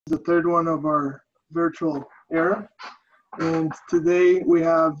the third one of our virtual era. And today we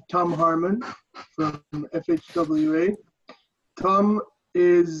have Tom Harman from FHWA. Tom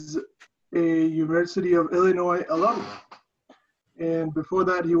is a University of Illinois alum. And before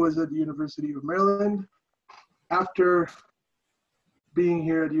that, he was at the University of Maryland. After being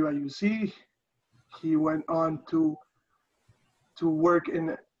here at UIUC, he went on to work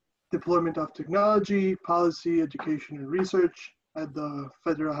in deployment of technology, policy, education, and research at the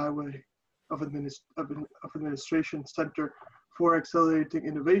Federal Highway of Administration Center for Accelerating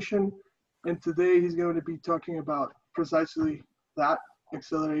Innovation. And today he's going to be talking about precisely that,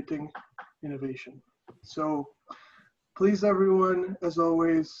 accelerating innovation. So please, everyone, as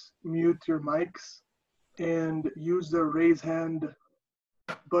always, mute your mics and use the raise hand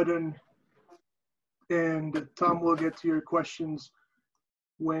button, and Tom will get to your questions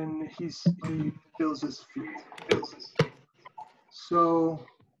when he feels his feet. So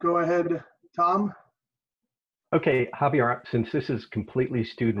go ahead, Tom. Okay, Javier, since this is completely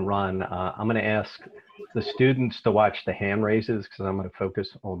student run, I'm going to ask the students to watch the hand raises because I'm going to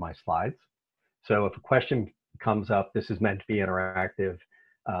focus on my slides. So if a question comes up, this is meant to be interactive.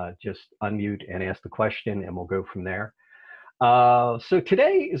 Just unmute and ask the question and we'll go from there. So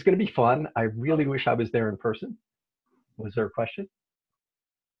today is going to be fun. I really wish I was there in person. Was there a question?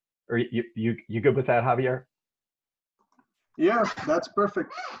 Or you good with that, Javier? Yeah, that's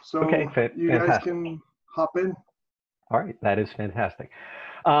perfect. So okay, you guys can hop in. All right, that is fantastic.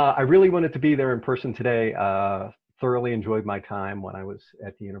 I really wanted to be there in person today. Thoroughly enjoyed my time when I was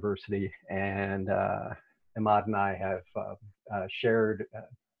at the university, and Ahmad and I have shared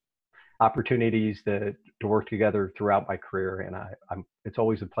opportunities to work together throughout my career, and it's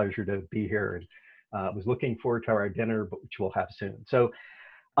always a pleasure to be here. And was looking forward to our dinner, which we'll have soon. So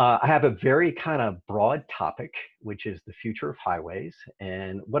I have a very kind of broad topic, which is the future of highways.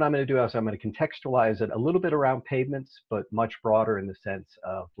 And what I'm going to do is I'm going to contextualize it a little bit around pavements, but much broader in the sense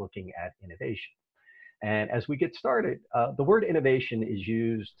of looking at innovation. And as we get started, the word innovation is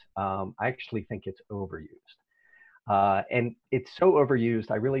used, I actually think it's overused. And it's so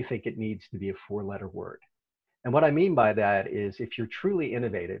overused, I really think it needs to be a four-letter word. And what I mean by that is if you're truly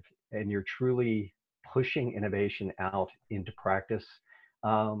innovative and you're truly pushing innovation out into practice,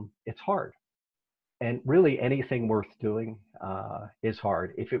 it's hard. And really anything worth doing is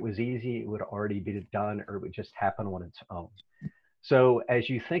hard. If it was easy, it would already be done, or it would just happen on its own. So as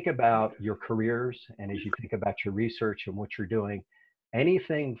you think about your careers and as you think about your research and what you're doing,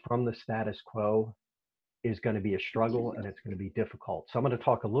 anything from the status quo is going to be a struggle and it's going to be difficult. So I'm going to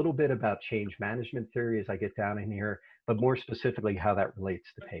talk a little bit about change management theory as I get down in here, but more specifically how that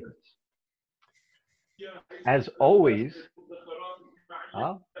relates to pavements. As always,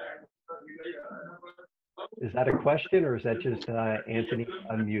 is that a question or is that just Anthony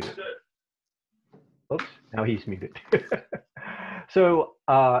unmuted? Oops, now he's muted. So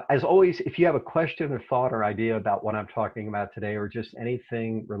as always, if you have a question or thought or idea about what I'm talking about today, or just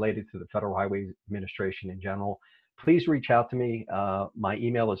anything related to the Federal Highway Administration in general, please reach out to me. My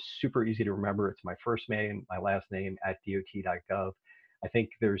email is super easy to remember. It's my first name, my last name @dot.gov. I think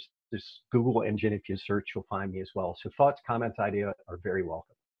there's this Google engine. If you search, you'll find me as well. So thoughts, comments, ideas are very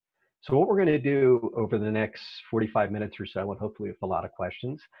welcome. So what we're going to do over the next 45 minutes or so, and hopefully with a lot of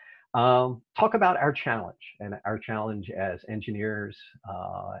questions, talk about our challenge, and our challenge as engineers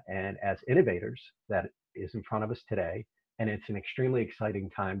and as innovators that is in front of us today. And it's an extremely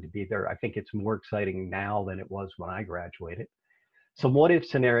exciting time to be there. I think it's more exciting now than it was when I graduated. Some what-if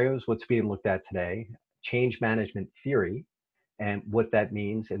scenarios, what's being looked at today, change management theory, and what that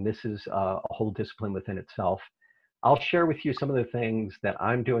means. And this is a whole discipline within itself. I'll share with you some of the things that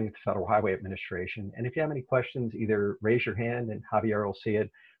I'm doing at the Federal Highway Administration. And if you have any questions, either raise your hand and Javier will see it,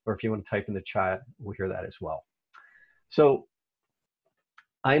 or if you want to type in the chat, we'll hear that as well. So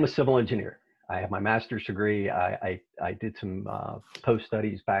I am a civil engineer. I have my master's degree. I did some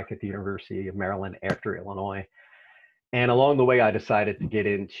post-studies back at the University of Maryland after Illinois. And along the way, I decided to get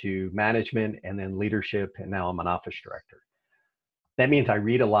into management and then leadership, and now I'm an office director. That means I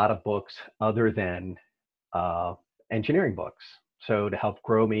read a lot of books other than engineering books, so to help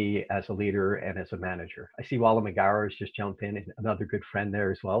grow me as a leader and as a manager. I see Walla McGower has just jumped in, and another good friend there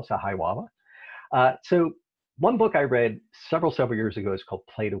as well, so hi Walla. So one book I read several years ago is called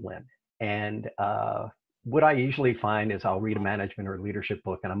Play to Win. And what I usually find is I'll read a management or leadership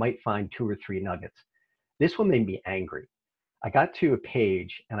book and I might find 2 or 3 nuggets. This one made me angry. I got to a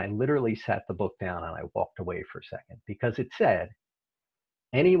page and I literally sat the book down and I walked away for a second, because it said,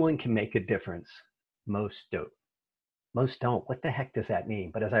 anyone can make a difference, most don't. Most don't. What the heck does that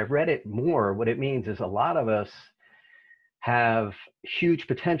mean? But as I've read it more, what it means is a lot of us have huge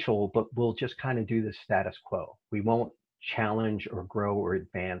potential, but we'll just kind of do the status quo. We won't challenge or grow or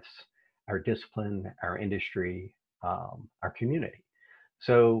advance our discipline, our industry, our community.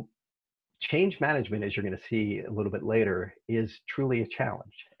 So change management, as you're going to see a little bit later, is truly a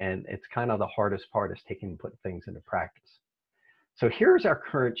challenge. And it's kind of the hardest part, is taking and putting things into practice. So here's our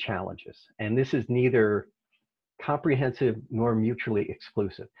current challenges. And this is neither comprehensive nor mutually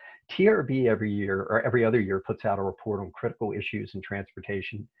exclusive. TRB every year or every other year puts out a report on critical issues in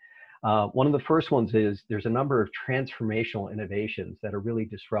transportation. One of the first ones is there's a number of transformational innovations that are really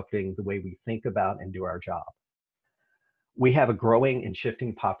disrupting the way we think about and do our job. We have a growing and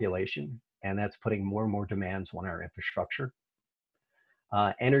shifting population, and that's putting more and more demands on our infrastructure.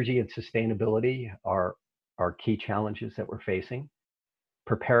 Energy and sustainability are key challenges that we're facing.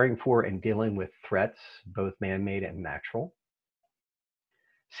 Preparing for and dealing with threats, both man-made and natural.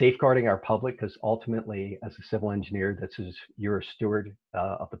 Safeguarding our public, because ultimately, as a civil engineer, you're a steward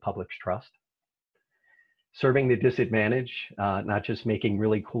of the public's trust. Serving the disadvantaged, not just making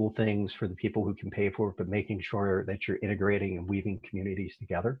really cool things for the people who can pay for it, but making sure that you're integrating and weaving communities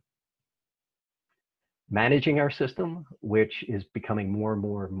together. Managing our system, which is becoming more and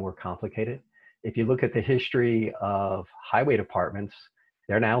more and more complicated. If you look at the history of highway departments,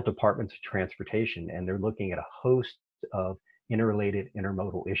 they're now departments of transportation, and they're looking at a host of interrelated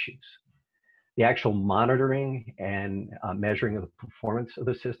intermodal issues. The actual monitoring and measuring of the performance of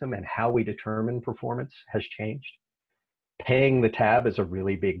the system and how we determine performance has changed. Paying the tab is a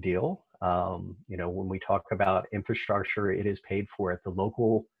really big deal. When we talk about infrastructure, it is paid for at the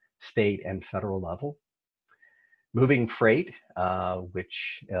local, state, and federal level. Moving freight, which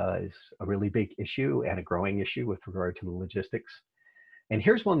is a really big issue and a growing issue with regard to the logistics. And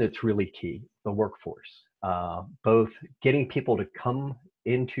here's one that's really key, the workforce. Both getting people to come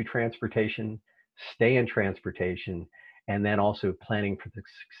into transportation, stay in transportation, and then also planning for the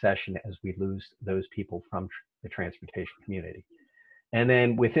succession as we lose those people from the transportation community. And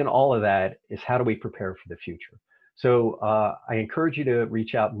then within all of that is, how do we prepare for the future? So I encourage you to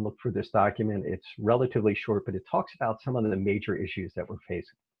reach out and look for this document. It's relatively short, but it talks about some of the major issues that we're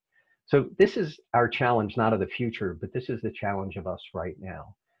facing. So this is our challenge, not of the future, but this is the challenge of us right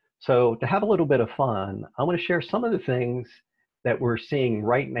now. So to have a little bit of fun, I want to share some of the things that we're seeing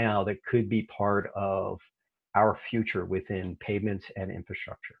right now that could be part of our future within pavements and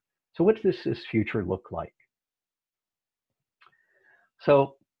infrastructure. So what does this future look like?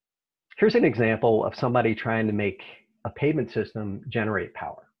 So here's an example of somebody trying to make a pavement system generate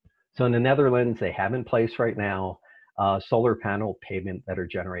power. So in the Netherlands, they have in place right now solar panel pavement that are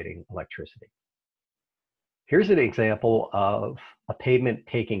generating electricity. Here's an example of a pavement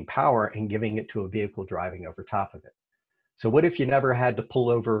taking power and giving it to a vehicle driving over top of it. So what if you never had to pull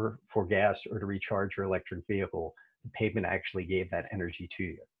over for gas or to recharge your electric vehicle? The pavement actually gave that energy to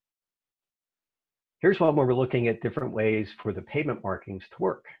you. Here's one where we're looking at different ways for the pavement markings to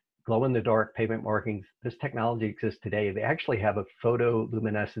work. Glow-in-the-dark pavement markings, this technology exists today. They actually have a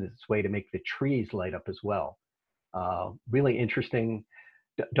photoluminescence way to make the trees light up as well. Really interesting.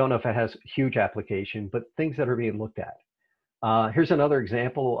 Don't know if it has huge application, but things that are being looked at. Here's another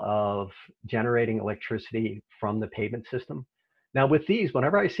example of generating electricity from the pavement system. Now with these,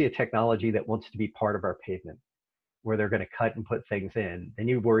 whenever I see a technology that wants to be part of our pavement, where they're going to cut and put things in, then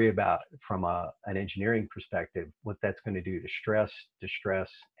you worry about, from an engineering perspective, what that's going to do to stress, distress,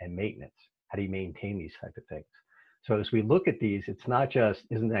 and maintenance. How do you maintain these type of things? So as we look at these, it's not just,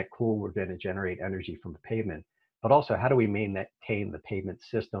 isn't that cool, we're going to generate energy from the pavement, but also how do we maintain the pavement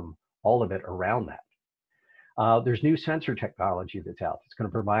system, all of it around that. There's new sensor technology that's out that's going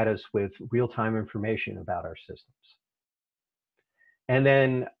to provide us with real-time information about our systems. And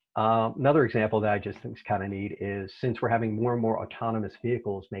then another example that I just think is kind of neat is, since we're having more and more autonomous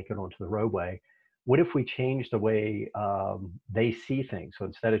vehicles make it onto the roadway, what if we change the way they see things? So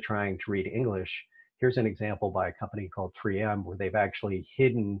instead of trying to read English, here's an example by a company called 3M, where they've actually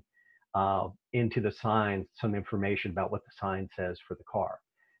hidden into the signs some information about what the sign says for the car.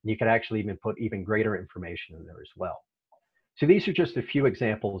 And you could actually even put even greater information in there as well. So these are just a few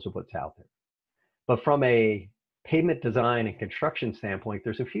examples of what's out there. But from a pavement design and construction standpoint,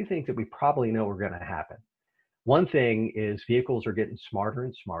 there's a few things that we probably know are going to happen. One thing is vehicles are getting smarter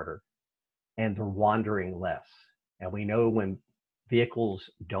and smarter, and they're wandering less. And we know when vehicles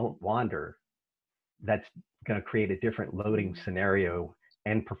don't wander, that's going to create a different loading scenario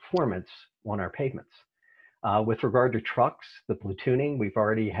and performance on our pavements. With regard to trucks, the platooning, we've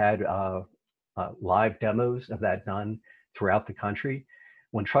already had live demos of that done throughout the country.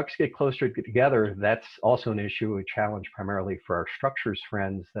 When trucks get closer together, that's also an issue, a challenge primarily for our structures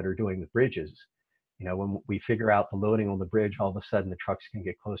friends that are doing the bridges. You know, when we figure out the loading on the bridge, all of a sudden the trucks can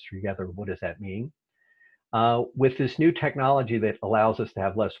get closer together. What does that mean? With this new technology that allows us to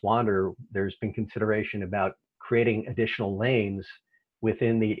have less wander, there's been consideration about creating additional lanes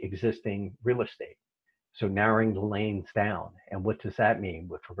within the existing real estate. So narrowing the lanes down. And what does that mean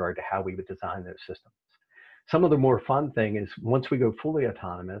with regard to how we would design those systems? Some of the more fun thing is once we go fully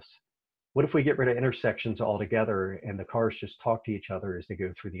autonomous, what if we get rid of intersections altogether and the cars just talk to each other as they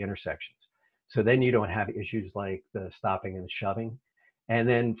go through the intersections? So then you don't have issues like the stopping and the shoving. And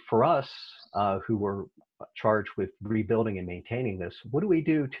then for us, who were charged with rebuilding and maintaining this, what do we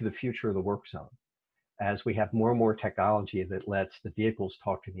do to the future of the work zone? As we have more and more technology that lets the vehicles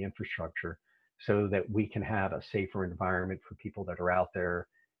talk to the infrastructure so that we can have a safer environment for people that are out there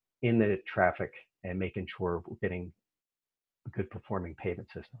in the traffic and making sure we're getting a good performing pavement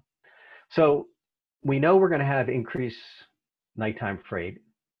system. So we know we're going to have increased nighttime freight.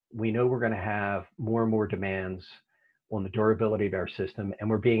 We know we're going to have more and more demands on the durability of our system, and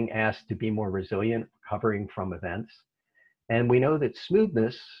we're being asked to be more resilient, recovering from events. And we know that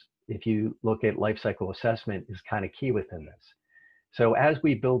smoothness, if you look at life cycle assessment, is kind of key within this. So as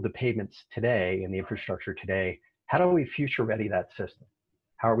we build the pavements today and the infrastructure today, how do we future ready that system?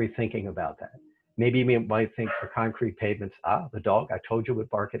 How are we thinking about that? Maybe we might think for concrete pavements, the dog I told you would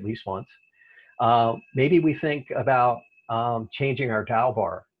bark at least once. Maybe we think about changing our dowel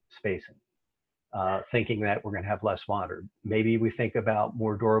bar spacing, thinking that we're going to have less water. Maybe we think about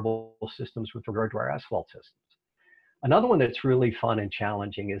more durable systems with regard to our asphalt systems. Another one that's really fun and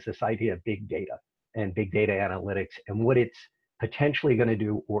challenging is this idea of big data and big data analytics and what it's potentially going to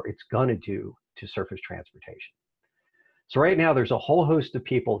do or it's going to do to surface transportation. So right now, there's a whole host of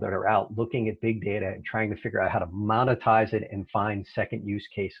people that are out looking at big data and trying to figure out how to monetize it and find second use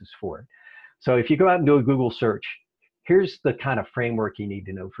cases for it. So if you go out and do a Google search, here's the kind of framework you need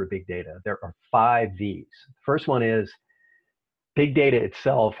to know for big data. There are 5 V's. First one is big data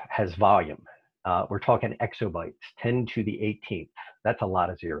itself has volume. We're talking exabytes, 10 to the 18th. That's a lot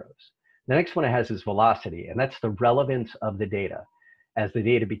of zeros. The next one it has is velocity, and that's the relevance of the data. As the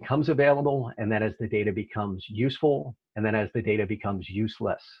data becomes available, and then as the data becomes useful, and then as the data becomes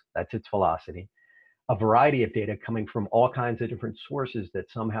useless, that's its velocity. A variety of data coming from all kinds of different sources that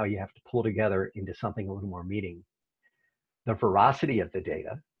somehow you have to pull together into something a little more meaning. The veracity of the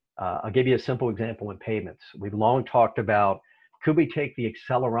data. I'll give you a simple example in pavements. We've long talked about, could we take the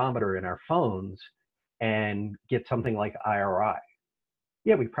accelerometer in our phones and get something like IRI?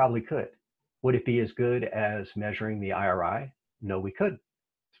 Yeah, we probably could. Would it be as good as measuring the IRI? No, we couldn't.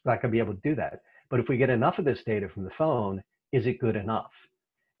 It's not going to be able to do that. But if we get enough of this data from the phone, is it good enough?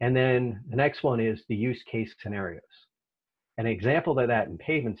 And then the next one is the use case scenarios. An example of that in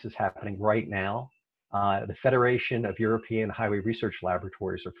pavements is happening right now. The Federation of European Highway Research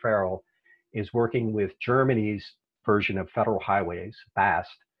Laboratories, or FERL, is working with Germany's version of federal highways, BAST.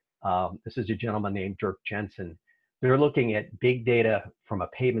 This is a gentleman named Dirk Jensen. They're looking at big data from a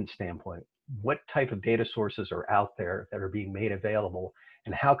pavement standpoint. What type of data sources are out there that are being made available,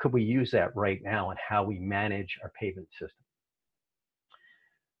 and how could we use that right now and how we manage our pavement system?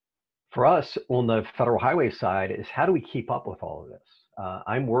 For us on the federal highway side is how do we keep up with all of this?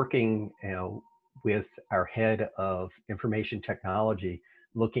 I'm working with our head of information technology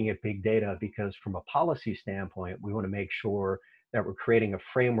looking at big data because from a policy standpoint, we want to make sure that we're creating a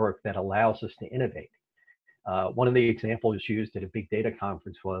framework that allows us to innovate. One of the examples used at a big data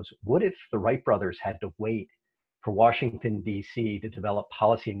conference was, what if the Wright brothers had to wait for Washington, D.C. to develop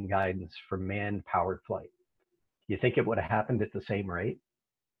policy and guidance for manned-powered flight? You think it would have happened at the same rate?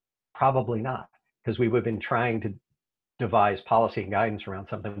 Probably not, because we would have been trying to devise policy and guidance around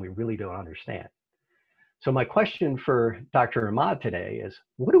something we really don't understand. So my question for Dr. Ahmad today is,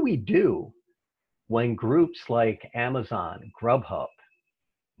 what do we do when groups like Amazon, Grubhub,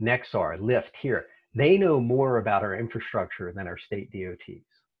 Nexar, Lyft here, they know more about our infrastructure than our state DOTs?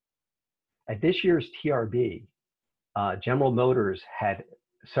 At this year's TRB, General Motors had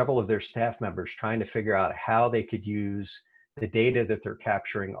several of their staff members trying to figure out how they could use the data that they're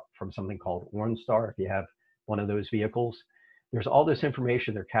capturing from something called OnStar. If you have one of those vehicles, there's all this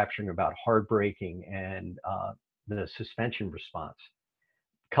information they're capturing about hard braking and the suspension response,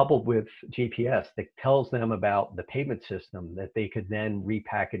 coupled with GPS that tells them about the pavement system that they could then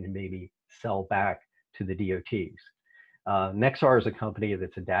repackage and maybe sell back to the DOTs. Nexar is a company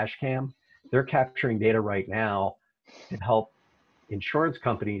that's a dash cam. They're capturing data right now to help insurance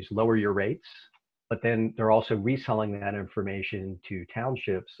companies lower your rates, but then they're also reselling that information to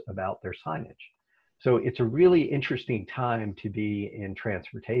townships about their signage. So it's a really interesting time to be in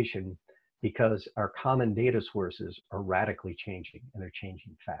transportation because our common data sources are radically changing and they're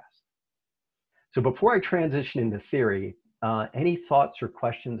changing fast. So before I transition into theory, any thoughts or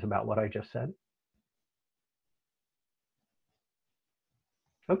questions about what I just said?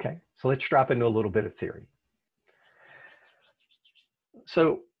 Okay, so let's drop into a little bit of theory.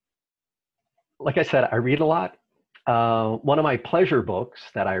 So, like I said, I read a lot. One of my pleasure books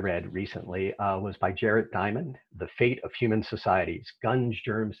that I read recently was by Jared Diamond, The Fate of Human Societies, Guns,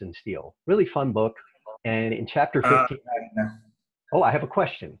 Germs, and Steel. Really fun book. And in chapter 15, oh, I have a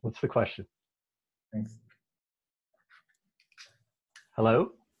question. What's the question? Thanks.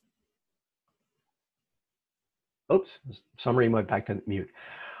 Hello? Oops, summary went back to mute.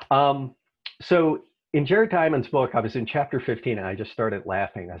 So in Jared Diamond's book, I was in chapter 15 and I just started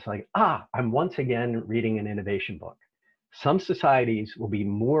laughing. I was like, I'm once again reading an innovation book. Some societies will be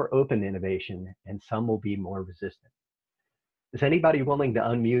more open to innovation and some will be more resistant. Is anybody willing to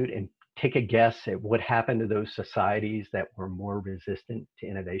unmute and take a guess at what happened to those societies that were more resistant to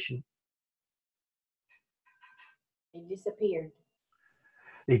innovation? They disappeared.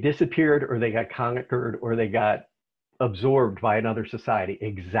 They disappeared, or they got conquered, or they got absorbed by another society.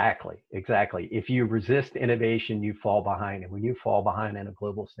 Exactly. If you resist innovation, you fall behind. And when you fall behind in a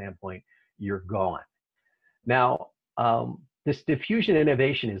global standpoint, you're gone. Now, this diffusion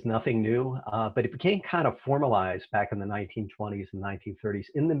innovation is nothing new, but it became kind of formalized back in the 1920s and 1930s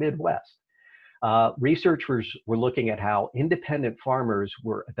in the Midwest. Researchers were looking at how independent farmers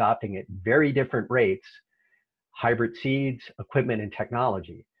were adopting at very different rates hybrid seeds, equipment, and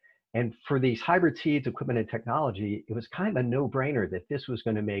technology. And for these hybrid seeds, equipment, and technology, it was kind of a no-brainer that this was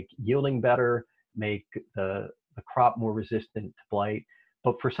going to make yielding better, make the crop more resistant to blight.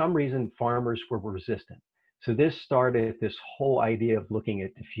 But for some reason, farmers were resistant. So this started this whole idea of looking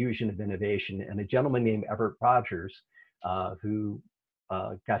at diffusion of innovation. And a gentleman named Everett Rogers, who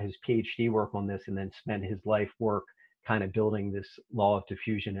got his PhD work on this and then spent his life work kind of building this law of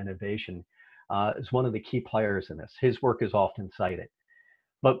diffusion innovation, is one of the key players in this. His work is often cited.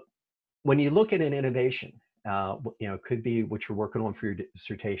 But when you look at an innovation, it could be what you're working on for your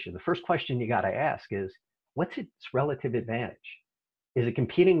dissertation. The first question you got to ask is, what's its relative advantage? Is it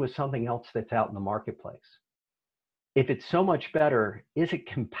competing with something else that's out in the marketplace? If it's so much better, is it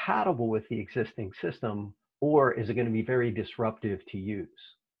compatible with the existing system, or is it going to be very disruptive to use?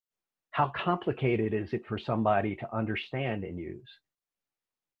 How complicated is it for somebody to understand and use?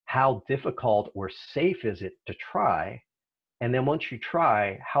 How difficult or safe is it to try? And then once you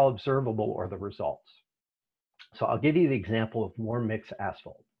try, how observable are the results? So I'll give you the example of warm mix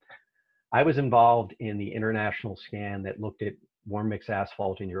asphalt. I was involved in the international scan that looked at warm mix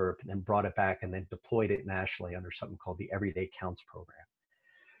asphalt in Europe and then brought it back and then deployed it nationally under something called the Everyday Counts program.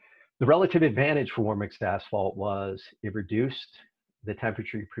 The relative advantage for warm mix asphalt was it reduced the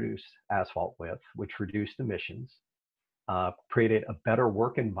temperature you produce asphalt with, which reduced emissions, created a better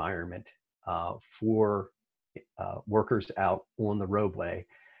work environment for workers out on the roadway.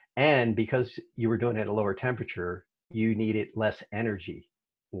 And because you were doing it at a lower temperature, you needed less energy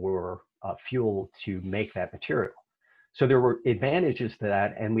or fuel to make that material. So there were advantages to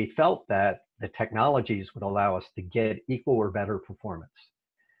that, and we felt that the technologies would allow us to get equal or better performance.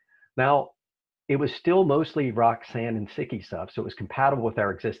 Now, it was still mostly rock, sand, and sticky stuff, so it was compatible with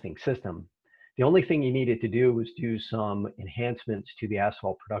our existing system. The only thing you needed to do was do some enhancements to the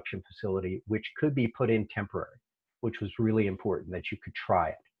asphalt production facility, which could be put in temporary, which was really important, that you could try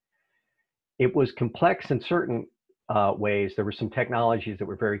it. It was complex in certain ways. There were some technologies that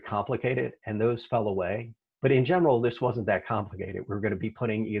were very complicated, and those fell away. But in general, this wasn't that complicated. We're going to be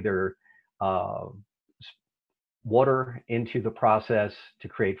putting either water into the process to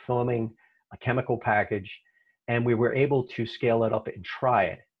create foaming, a chemical package, and we were able to scale it up and try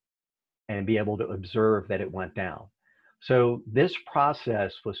it and be able to observe that it went down. So this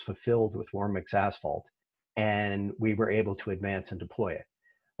process was fulfilled with warm mix asphalt, and we were able to advance and deploy it.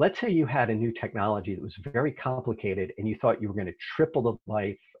 Let's say you had a new technology that was very complicated and you thought you were going to triple the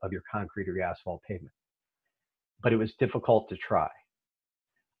life of your concrete or your asphalt pavement, but it was difficult to try.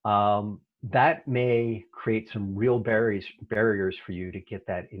 That may create some real barriers for you to get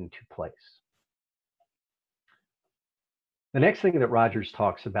that into place. The next thing that Rogers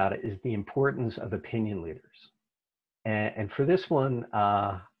talks about is the importance of opinion leaders. And for this one,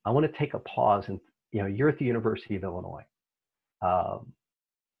 I want to take a pause. And you're at the University of Illinois.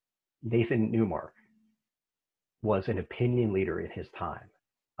 Nathan Newmark was an opinion leader in his time.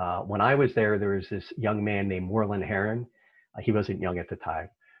 When I was there, there was this young man named Moreland Herron. He wasn't young at the time,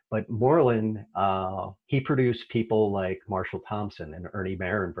 but Moreland, he produced people like Marshall Thompson and Ernie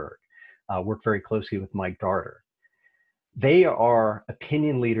Marenberg, worked very closely with Mike Darter. They are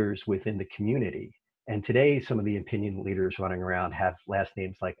opinion leaders within the community. And today, some of the opinion leaders running around have last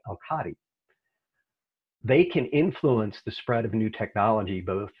names like Al-Qadi. they can influence the spread of new technology,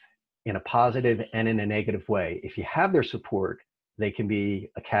 both in a positive and in a negative way. If you have their support, they can be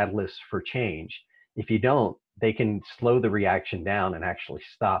a catalyst for change. If you don't, they can slow the reaction down and actually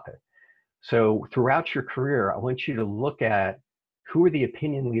stop it. So throughout your career, I want you to look at who are the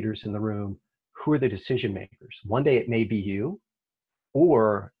opinion leaders in the room, who are the decision makers. One day it may be you,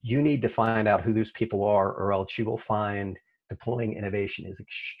 or you need to find out who those people are, or else you will find deploying innovation is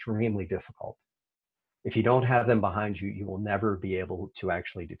extremely difficult. If you don't have them behind you, you will never be able to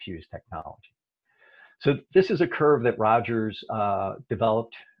actually diffuse technology. So this is a curve that Rogers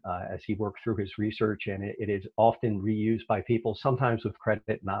developed as he worked through his research, and it is often reused by people, sometimes with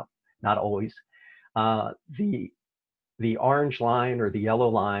credit, not always. The orange line or the yellow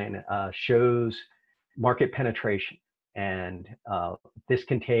line shows market penetration, and this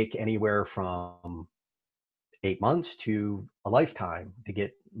can take anywhere from 8 months to a lifetime to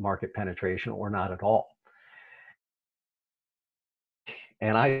get market penetration, or not at all.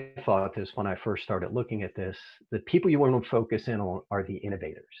 And I thought this when I first started looking at this, the people you want to focus in on are the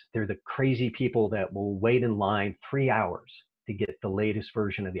innovators. They're the crazy people that will wait in line 3 hours to get the latest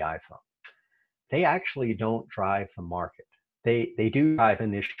version of the iPhone. They actually don't drive the market. They do drive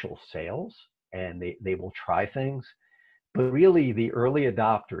initial sales, and they will try things, but really the early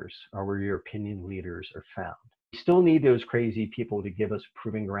adopters are where your opinion leaders are found. You still need those crazy people to give us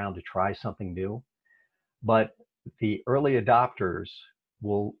proving ground to try something new, but the early adopters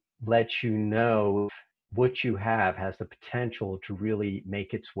will let you know what you have has the potential to really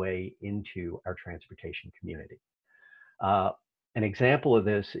make its way into our transportation community. An example of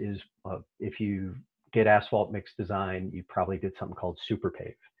this is if you get asphalt mix design, you probably did something called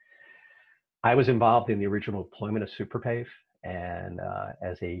SuperPave. I was involved in the original deployment of SuperPave, and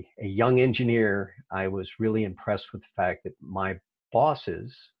as a young engineer, I was really impressed with the fact that my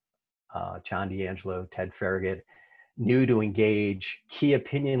bosses, John D'Angelo, Ted Farragut, knew to engage key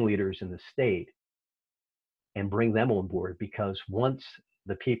opinion leaders in the state and bring them on board, because once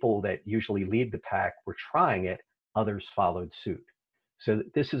the people that usually lead the pack were trying it, others followed suit. So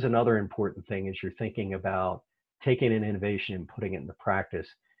this is another important thing as you're thinking about taking an innovation and putting it into practice,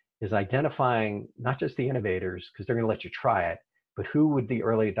 is identifying not just the innovators, because they're going to let you try it, but who would the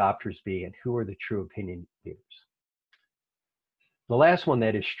early adopters be and who are the true opinion leaders. The last one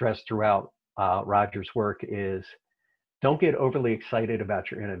that is stressed throughout Rogers' work is don't get overly excited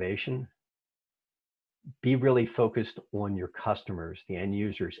about your innovation. Be really focused on your customers, the end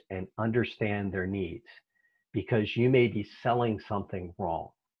users, and understand their needs, because you may be selling something wrong.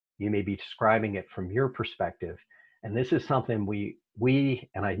 You may be describing it from your perspective. And this is something we,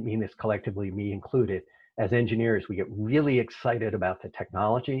 and I mean this collectively, me included, as engineers, we get really excited about the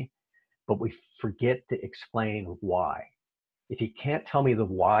technology, but we forget to explain why. If you can't tell me the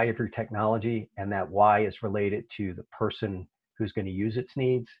why of your technology, and that why is related to the person who's going to use its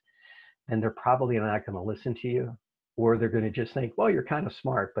needs, then they're probably not going to listen to you, or they're going to just think, well, you're kind of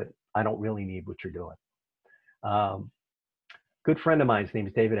smart, but I don't really need what you're doing. Good friend of mine, his name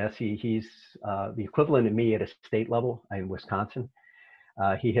is David Essie. He's the equivalent of me at a state level in Wisconsin.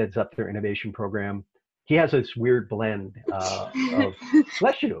 He heads up their innovation program. He has this weird blend of,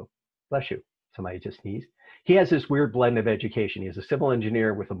 bless you, somebody just sneezed. He has this weird blend of education. He's a civil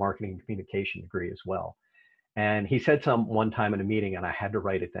engineer with a marketing and communication degree as well. And he said something one time in a meeting, and I had to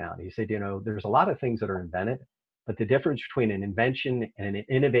write it down. He said, you know, there's a lot of things that are invented, but the difference between an invention and an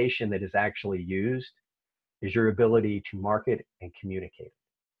innovation that is actually used is your ability to market and communicate.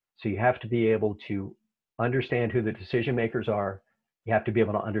 So you have to be able to understand who the decision makers are. You have to be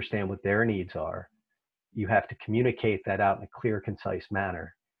able to understand what their needs are. You have to communicate that out in a clear, concise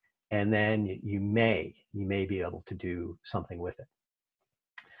manner. And then you may be able to do something with it.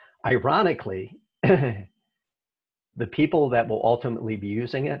 Ironically, the people that will ultimately be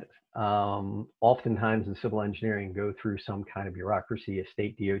using it, oftentimes in civil engineering, go through some kind of bureaucracy, a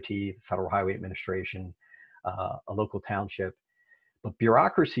state DOT, the Federal Highway Administration, a local township. But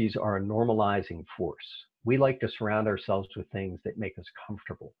bureaucracies are a normalizing force. We like to surround ourselves with things that make us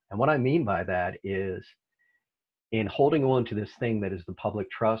comfortable. And what I mean by that is, in holding on to this thing that is the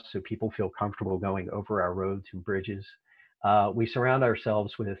public trust, so people feel comfortable going over our roads and bridges, we surround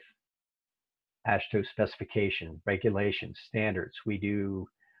ourselves with AASHTO specification, regulations, standards. We do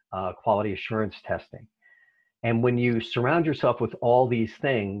quality assurance testing. And when you surround yourself with all these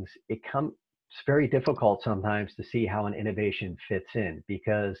things, it's very difficult sometimes to see how an innovation fits in,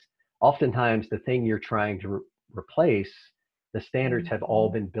 because oftentimes the thing you're trying to replace, the standards have all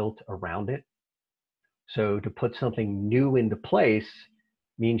been built around it. So to put something new into place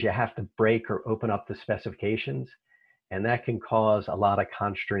means you have to break or open up the specifications, and that can cause a lot of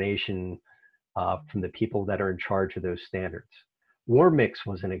consternation from the people that are in charge of those standards. War mix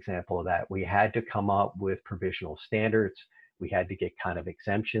was an example of that. We had to come up with provisional standards. We had to get kind of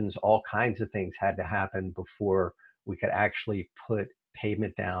exemptions. All kinds of things had to happen before we could actually put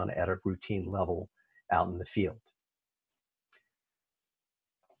pavement down at a routine level out in the field.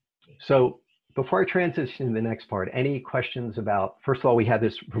 So before I transition to the next part, any questions about, first of all, we had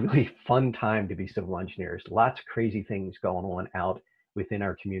this really fun time to be civil engineers, lots of crazy things going on out within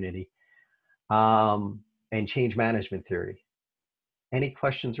our community, and change management theory. Any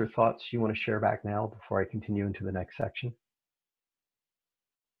questions or thoughts you want to share back now before I continue into the next section?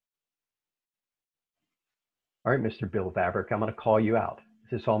 All right, Mr. Bill Vavrick, I'm going to call you out.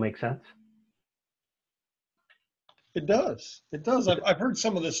 Does this all make sense? It does. It does. I've heard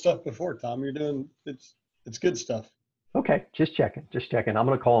some of this stuff before, Tom. You're doing, it's good stuff. Okay, just checking, just checking. I'm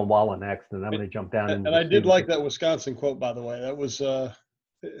going to call him Walla next, and I'm going to jump down. And I did like that Wisconsin quote, by the way. That was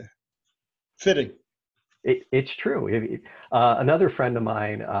fitting. It's true. Another friend of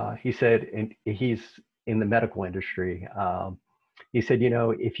mine, he said, and he's in the medical industry. He said, you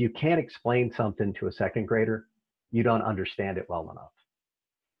know, if you can't explain something to a second grader, you don't understand it well enough.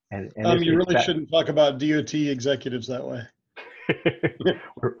 And you really shouldn't talk about DOT executives that way.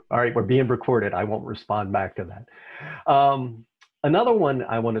 All right, we're being recorded. I won't respond back to that. Another one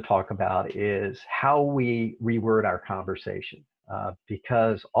I want to talk about is how we reword our conversation,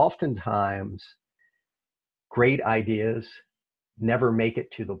 because oftentimes great ideas never make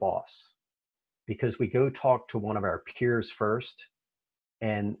it to the boss because we go talk to one of our peers first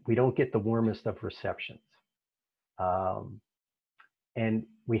and we don't get the warmest of receptions. And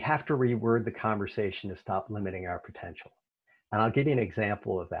we have to reword the conversation to stop limiting our potential. And I'll give you an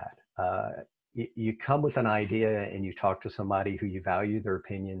example of that. You come with an idea and you talk to somebody who you value their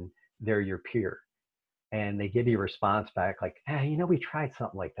opinion, they're your peer. And they give you a response back like, you know, we tried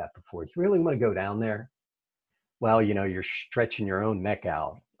something like that before. Do you really want to go down there? Well, you know, you're stretching your own neck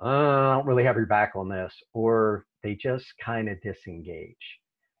out. I don't really have your back on this. Or they just kind of disengage.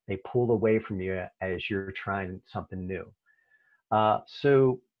 They pull away from you as you're trying something new.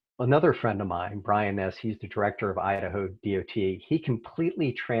 So another friend of mine, Brian Ness, he's the director of Idaho DOT. He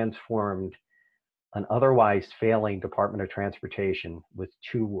completely transformed an otherwise failing Department of Transportation with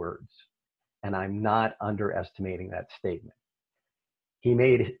 2 words. And I'm not underestimating that statement. He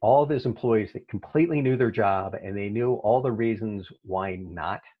made all of his employees that completely knew their job and they knew all the reasons why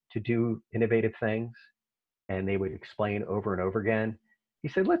not to do innovative things. And they would explain over and over again. He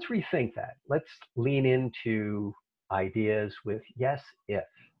said, let's rethink that. Let's lean into ideas with yes, if.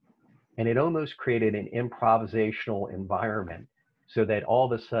 And it almost created an improvisational environment so that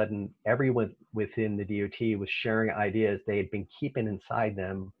all of a sudden everyone within the DOT was sharing ideas they had been keeping inside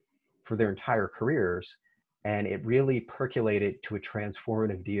them for their entire careers. And it really percolated to a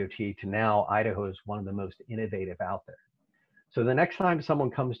transformative DOT to now Idaho is one of the most innovative out there. So the next time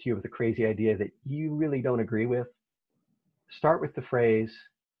someone comes to you with a crazy idea that you really don't agree with, start with the phrase,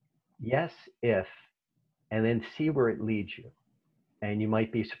 yes, if, and then see where it leads you. And you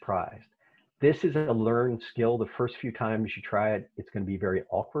might be surprised. This is a learned skill. The first few times you try it, it's going to be very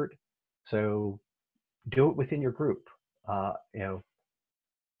awkward. So do it within your group. You know,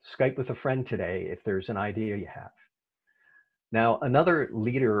 Skype with a friend today if there's an idea you have. Now, another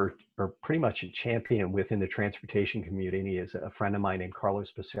leader or pretty much a champion within the transportation community is a friend of mine named Carlos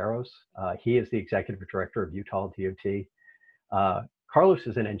Becerros. He is the executive director of Utah DOT. Carlos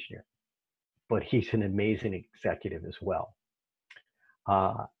is an engineer, but he's an amazing executive as well.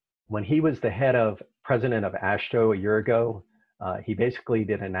 When he was the president of AASHTO a year ago, he basically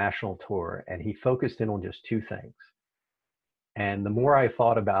did a national tour and he focused in on just 2 things. And the more I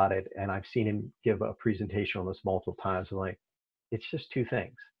thought about it, and I've seen him give a presentation on this multiple times, I'm like, it's just 2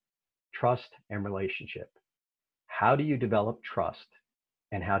 things, trust and relationship. How do you develop trust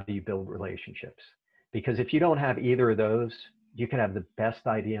and how do you build relationships? Because if you don't have either of those, you can have the best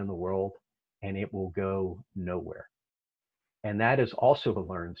idea in the world and it will go nowhere. And that is also a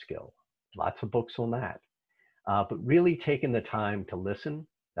learned skill. Lots of books on that. But really taking the time to listen,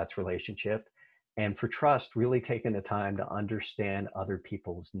 that's relationship. And for trust, really taking the time to understand other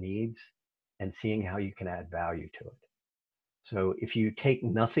people's needs and seeing how you can add value to it. So if you take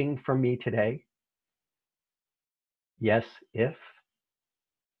nothing from me today, yes, if,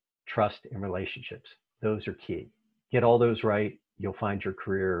 trust and relationships, those are key. Get all those right, you'll find your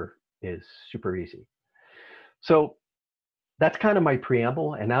career is super easy. So that's kind of my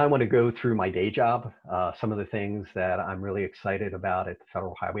preamble. And now I want to go through my day job, some of the things that I'm really excited about at the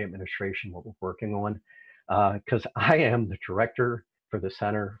Federal Highway Administration, what we're working on, because I am the director for the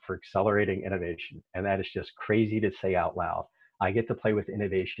Center for Accelerating Innovation. And that is just crazy to say out loud. I get to play with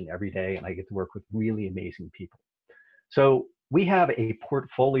innovation every day, and I get to work with really amazing people. So we have a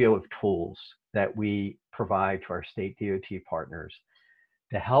portfolio of tools that we provide to our state DOT partners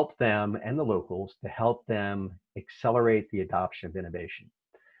to help them and the locals, to help them accelerate the adoption of innovation.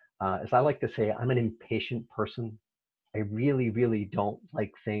 As I like to say, I'm an impatient person. I really, really don't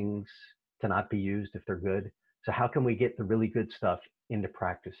like things to not be used if they're good. So how can we get the really good stuff into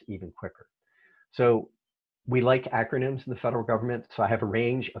practice even quicker? So we like acronyms in the federal government. So I have a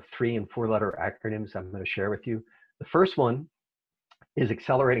range of 3- and 4-letter acronyms I'm going to share with you. The first one is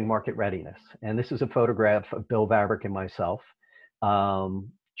Accelerating Market Readiness. And this is a photograph of Bill Vavrick and myself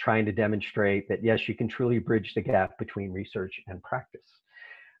trying to demonstrate that, yes, you can truly bridge the gap between research and practice.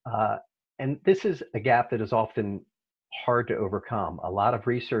 And this is a gap that is often hard to overcome. A lot of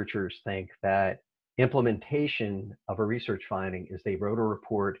researchers think that implementation of a research finding is they wrote a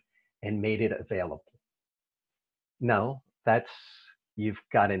report and made it available. No, you've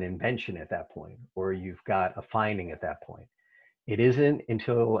got an invention at that point, or you've got a finding at that point. It isn't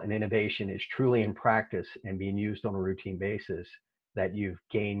until an innovation is truly in practice and being used on a routine basis that you've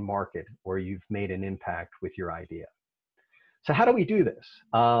gained market or you've made an impact with your idea. So how do we do this?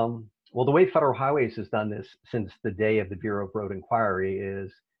 Well, the way Federal Highways has done this since the day of the Bureau of Road Inquiry is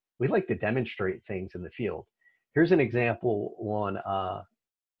we like to demonstrate things in the field. Here's an example on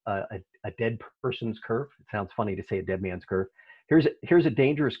a dead person's curve. It sounds funny to say a dead man's curve. Here's a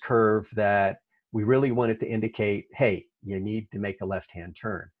dangerous curve that we really wanted to indicate, hey, you need to make a left-hand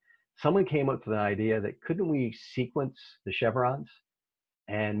turn. Someone came up with an idea that couldn't we sequence the chevrons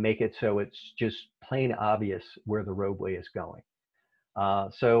and make it so it's just plain obvious where the roadway is going.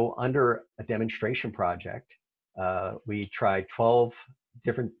 So under a demonstration project, we tried 12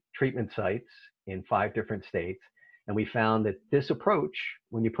 different treatment sites in 5 different states, and we found that this approach,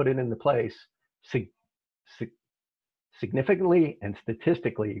 when you put it into place, significantly and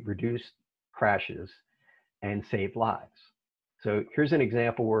statistically reduced crashes and saved lives. So here's an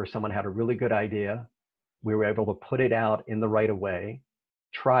example where someone had a really good idea. We were able to put it out in the right of way,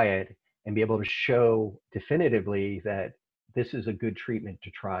 try it, and be able to show definitively that this is a good treatment to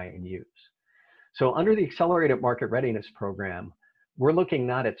try and use. So under the Accelerated Market Readiness Program, we're looking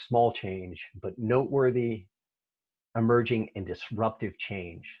not at small change, but noteworthy, emerging, and disruptive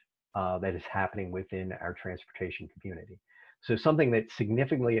change that is happening within our transportation community. So something that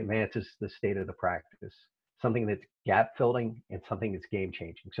significantly advances the state of the practice, something that's gap filling, and something that's game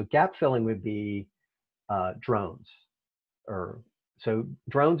changing. So gap filling would be drones. So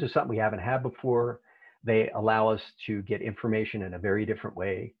drones is something we haven't had before. They allow us to get information in a very different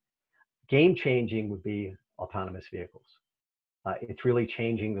way. Game changing would be autonomous vehicles. It's really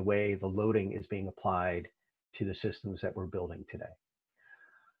changing the way the loading is being applied to the systems that we're building today.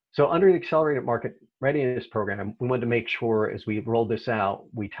 So under the Accelerated Market Readiness Program, we wanted to make sure as we rolled this out,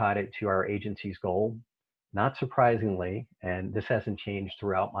 we tied it to our agency's goal. Not surprisingly, and this hasn't changed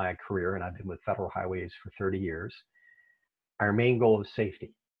throughout my career, and I've been with Federal Highways for 30 years, our main goal is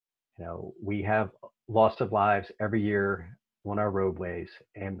safety. You know, we have loss of lives every year on our roadways,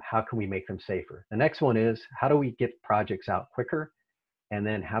 and how can we make them safer? The next one is, how do we get projects out quicker? And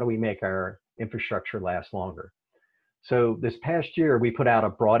then how do we make our infrastructure last longer? So this past year, we put out a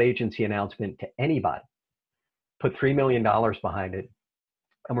broad agency announcement to anybody, put $3 million behind it,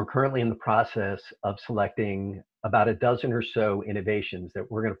 and we're currently in the process of selecting about a dozen or so innovations that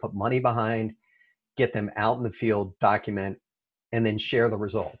we're going to put money behind, get them out in the field, document, and then share the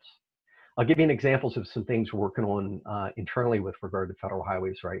results. I'll give you an examples of some things we're working on internally with regard to Federal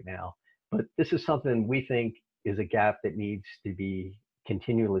Highways right now. But this is something we think is a gap that needs to be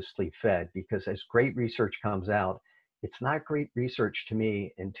continuously fed, because as great research comes out, it's not great research to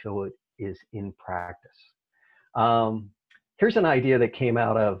me until it is in practice. Here's an idea that came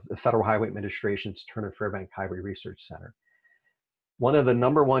out of the Federal Highway Administration's Turner Fairbank Highway Research Center. One of the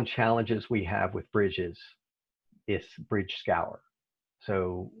 #1 challenges we have with bridges is bridge scour.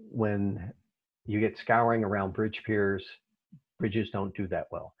 So when you get scouring around bridge piers, bridges don't do that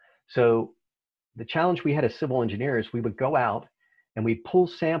well. So the challenge we had as civil engineers, we would go out and we'd pull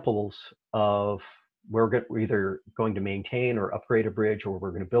samples of where we're either going to maintain or upgrade a bridge, or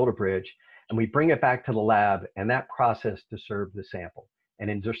we're going to build a bridge, and we bring it back to the lab, and that process disturbed the sample. And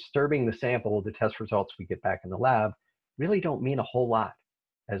in disturbing the sample, the test results we get back in the lab really don't mean a whole lot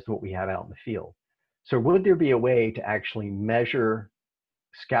as to what we have out in the field. So would there be a way to actually measure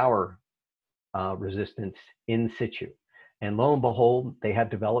scour resistance in situ? And lo and behold, they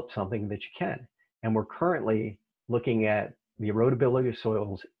have developed something that you can. And we're currently looking at the erodibility of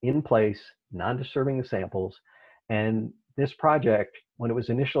soils in place, non-disturbing the samples. And this project, when it was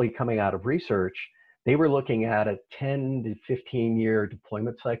initially coming out of research, They were looking at a 10 to 15 year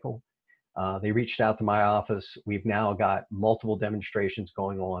deployment cycle. They reached out to my office. We've now got multiple demonstrations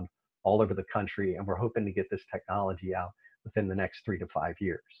going on all over the country, and we're hoping to get this technology out within the next 3 to 5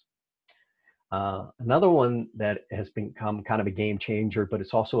 years. Another one that has become kind of a game changer, but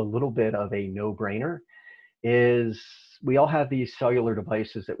it's also a little bit of a no-brainer, is we all have these cellular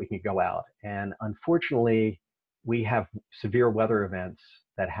devices that we can go out. And unfortunately, we have severe weather events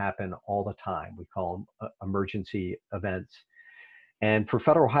that happen all the time. We call them emergency events. And for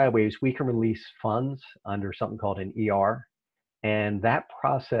federal highways, we can release funds under something called an ER. And that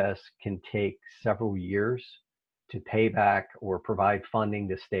process can take several years to pay back or provide funding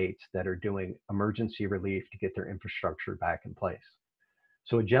to states that are doing emergency relief to get their infrastructure back in place.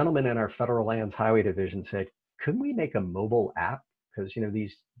 So a gentleman in our Federal Lands Highway Division said, couldn't we make a mobile app? Because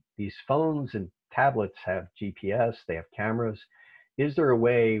these phones and tablets have GPS, they have cameras. Is there a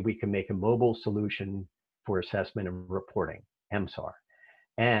way we can make a mobile solution for assessment and reporting, MSAR?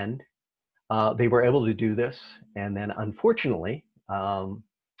 And they were able to do this. And then unfortunately,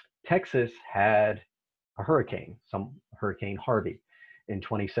 Texas had a hurricane, Hurricane Harvey in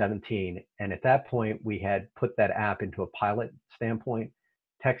 2017. And at that point, we had put that app into a pilot standpoint.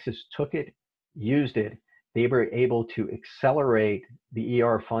 Texas took it, used it. They were able to accelerate the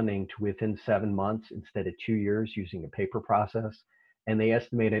ER funding to within 7 months instead of 2 years using a paper process. And they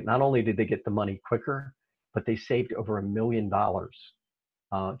estimated not only did they get the money quicker, but they saved over $1 million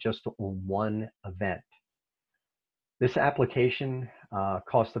just on one event. This application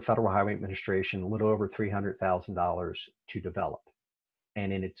cost the Federal Highway Administration a little over $300,000 to develop.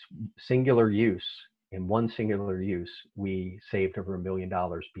 And in its singular use, in one singular use, we saved over $1 million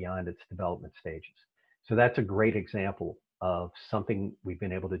beyond its development stages. So that's a great example of something we've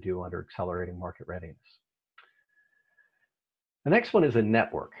been able to do under accelerating market readiness. The next one is a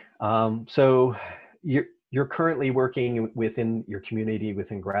network. So you're currently working within your community,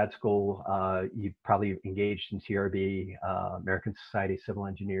 within grad school. You've probably engaged in CRB, American Society of Civil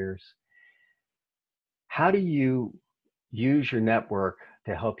Engineers. How do you use your network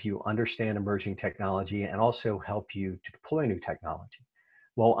to help you understand emerging technology and also help you to deploy new technology?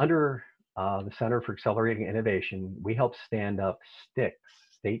 Well, under the Center for Accelerating Innovation, we help stand up STICs,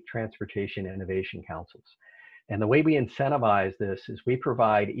 State Transportation Innovation Councils. And the way we incentivize this is we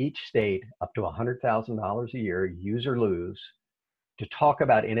provide each state up to $100,000 a year, use or lose, to talk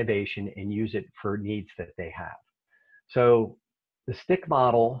about innovation and use it for needs that they have. So the STIC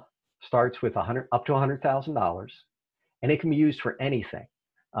model starts with up to $100,000, and it can be used for anything.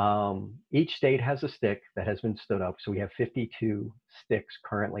 Each state has a STIC that has been stood up. So we have 52 STICs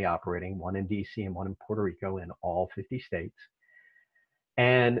currently operating, one in DC and one in Puerto Rico in all 50 states.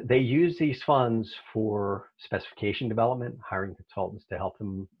 And they use these funds for specification development, hiring consultants to help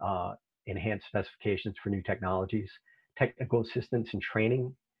them enhance specifications for new technologies, technical assistance and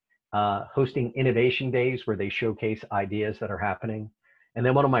training, hosting innovation days where they showcase ideas that are happening. And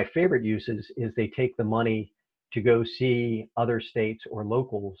then one of my favorite uses is they take the money to go see other states or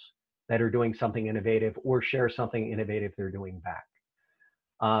locals that are doing something innovative or share something innovative they're doing back.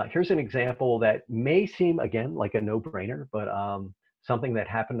 Here's an example that may seem, again, like a no-brainer, but something that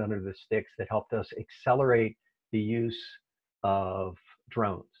happened under the STICs that helped us accelerate the use of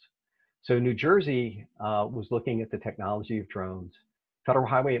drones. So New Jersey was looking at the technology of drones. Federal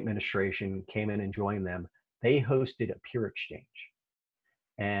Highway Administration came in and joined them. They hosted a peer exchange.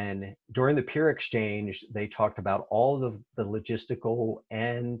 And during the peer exchange, they talked about all of the logistical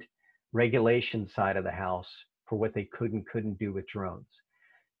and regulation side of the house for what they could and couldn't do with drones.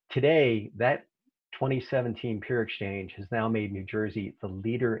 Today, that 2017 peer exchange has now made New Jersey the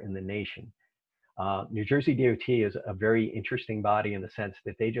leader in the nation. New Jersey DOT is a very interesting body in the sense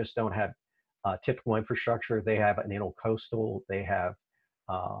that they just don't have typical infrastructure. They have an intercoastal, they have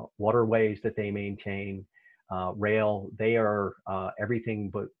waterways that they maintain, rail. They are everything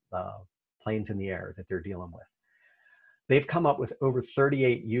but planes in the air that they're dealing with. They've come up with over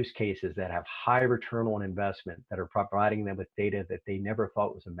 38 use cases that have high return on investment that are providing them with data that they never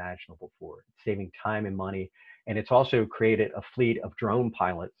thought was imaginable for, saving time and money. And it's also created a fleet of drone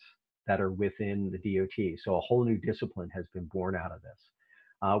pilots that are within the DOT. So a whole new discipline has been born out of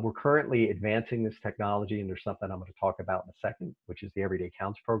this. We're currently advancing this technology, and there's something I'm going to talk about in a second, which is the Everyday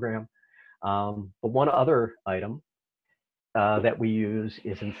Counts program. But one other item that we use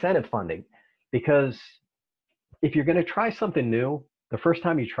is incentive funding, because if you're going to try something new, the first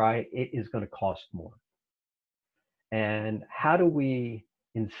time you try it is going to cost more. And how do we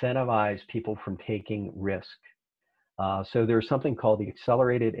incentivize people from taking risk? So there's something called the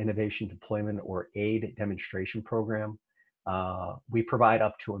Accelerated Innovation Deployment, or AID demonstration program. We provide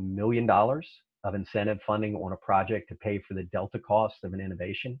up to $1 million of incentive funding on a project to pay for the delta cost of an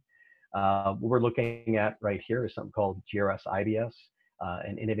innovation. What we're looking at right here is something called GRS IBS,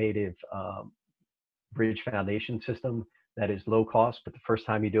 an innovative bridge foundation system that is low cost, but the first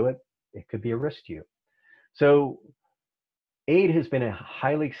time you do it, it could be a risk to you. So aid has been a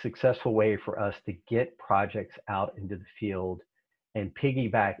highly successful way for us to get projects out into the field and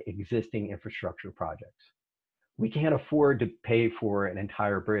piggyback existing infrastructure projects. We can't afford to pay for an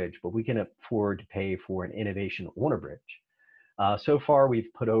entire bridge, but we can afford to pay for an innovation on a bridge. So far,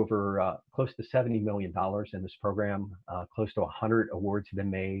 we've put over close to $70 million in this program. Close to 100 awards have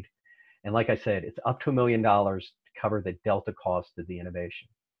been made. And like I said, it's up to $1 million to cover the delta cost of the innovation.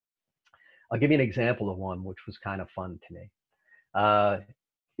 I'll give you an example of one, which was kind of fun to me.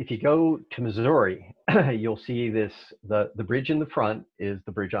 If you go to Missouri, you'll see this, the bridge in the front is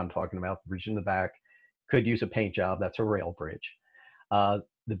the bridge I'm talking about. The bridge in the back could use a paint job. That's a rail bridge.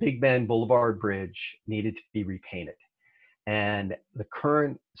 The Big Bend Boulevard Bridge needed to be repainted. And the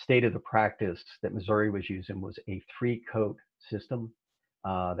current state of the practice that Missouri was using was a 3-coat system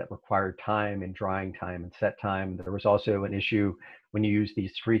that required time and drying time and set time. There was also an issue when you use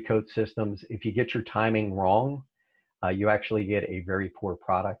these 3-coat systems. If you get your timing wrong, you actually get a very poor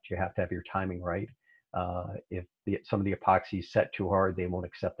product. You have to have your timing right. If some of the epoxy is set too hard, they won't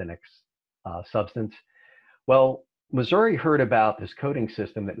accept the next substance. Well, Missouri heard about this coating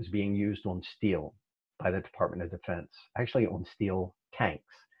system that was being used on steel by the Department of Defense, actually on steel tanks.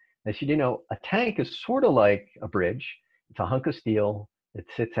 As you know, a tank is sort of like a bridge. It's a hunk of steel that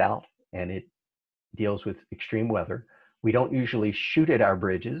sits out and it deals with extreme weather. We don't usually shoot at our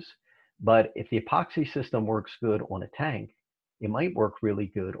bridges, but if the epoxy system works good on a tank, it might work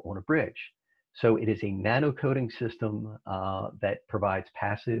really good on a bridge. So it is a nano coating system that provides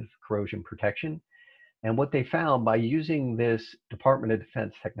passive corrosion protection. And what they found by using this Department of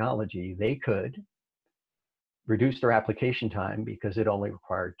Defense technology, they could reduce their application time because it only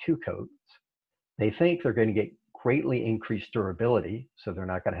required 2 coats. They think they're going to get greatly increased durability, so they're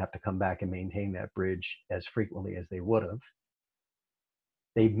not going to have to come back and maintain that bridge as frequently as they would have.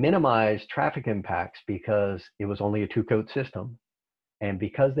 They minimized traffic impacts because it was only a 2-coat system. And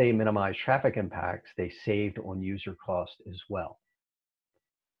because they minimized traffic impacts, they saved on user cost as well.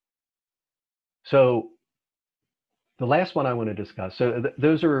 So the last one I want to discuss, so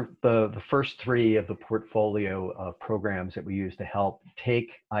those are the first 3 of the portfolio of programs that we use to help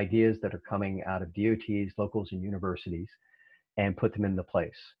take ideas that are coming out of DOTs, locals, and universities and put them into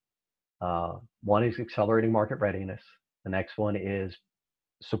place. One is accelerating market readiness. The next one is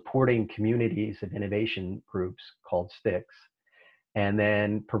supporting communities of innovation groups called STICs, and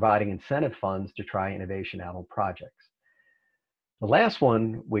then providing incentive funds to try innovation out on projects. The last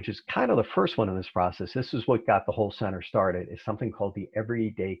one, which is kind of the first one in this process, this is what got the whole center started, is something called the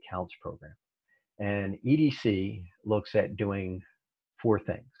Everyday Counts program. And EDC looks at doing 4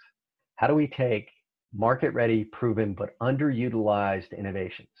 things. How do we take market-ready, proven, but underutilized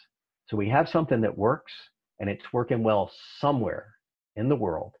innovations? So we have something that works, and it's working well somewhere in the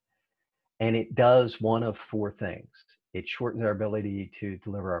world, and it does one of 4 things. It shortens our ability to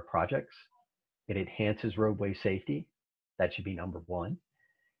deliver our projects. It enhances roadway safety. That should be number 1.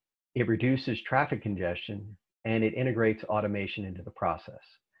 It reduces traffic congestion, and it integrates automation into the process.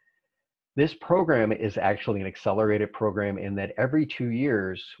 This program is actually an accelerated program in that every 2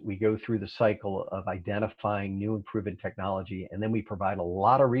 years, we go through the cycle of identifying new and proven technology, and then we provide a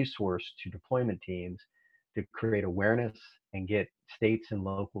lot of resource to deployment teams to create awareness and get states and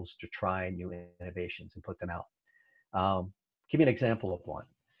locals to try new innovations and put them out. Give me an example of one.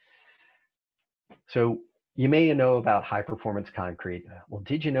 So you may know about high performance concrete. Well,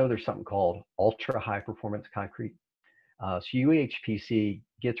 did you know there's something called ultra high performance concrete? So UHPC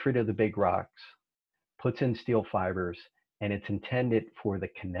gets rid of the big rocks, puts in steel fibers, and it's intended for the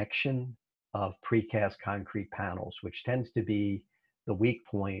connection of precast concrete panels, which tends to be the weak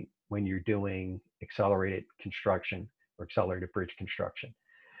point when you're doing accelerated construction or accelerated bridge construction.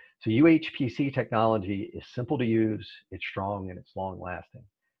 So UHPC technology is simple to use, it's strong, and it's long lasting.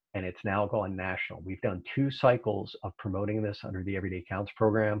 And it's now gone national. We've done 2 cycles of promoting this under the Everyday Counts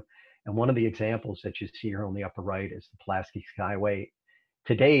program. And one of the examples that you see here on the upper right is the Pulaski Skyway.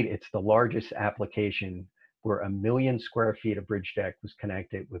 To date, it's the largest application where 1 million square feet of bridge deck was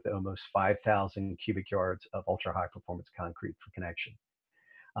connected with almost 5,000 cubic yards of ultra high performance concrete for connection.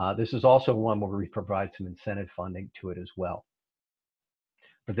 This is also one where we provide some incentive funding to it as well.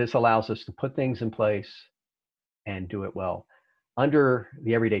 But this allows us to put things in place and do it well. Under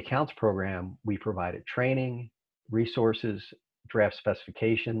the Everyday Counts program, we provided training, resources, draft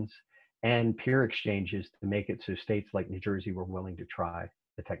specifications, and peer exchanges to make it so states like New Jersey were willing to try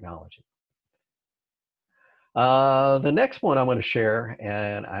the technology. The next one I want to share,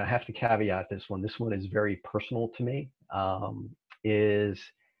 and I have to caveat this one. This one is very personal to me. Is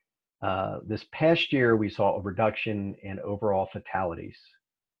this past year we saw a reduction in overall fatalities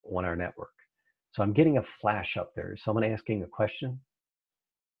on our network. So I'm getting a flash up there. Is someone asking a question?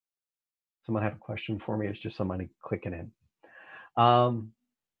 Someone have a question for me? It's just somebody clicking in.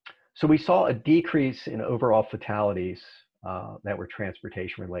 So we saw a decrease in overall fatalities that were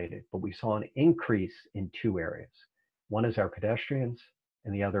transportation related, but we saw an increase in two areas. One is our pedestrians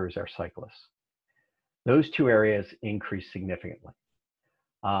and the other is our cyclists. Those two areas increased significantly.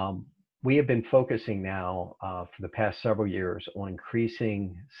 We have been focusing now for the past several years on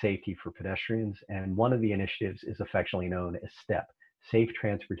increasing safety for pedestrians, and one of the initiatives is affectionately known as STEP, Safe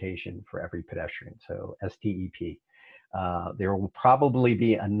Transportation for Every Pedestrian, so STEP. There will probably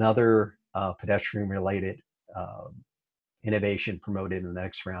be another pedestrian-related innovation promoted in the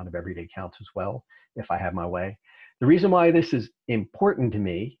next round of Everyday Counts as well, if I have my way. The reason why this is important to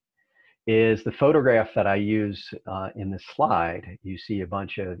me is the photograph that I use in this slide. You see a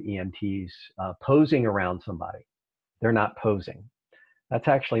bunch of EMTs posing around somebody. They're not posing. That's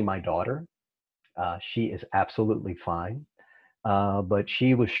actually my daughter. She is absolutely fine, but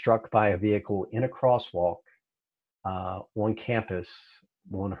she was struck by a vehicle in a crosswalk on campus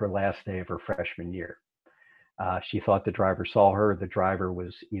on her last day of her freshman year. She thought the driver saw her. The driver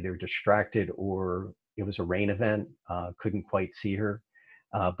was either distracted or it was a rain event, couldn't quite see her.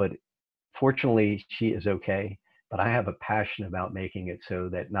 But fortunately, she is okay. But I have a passion about making it so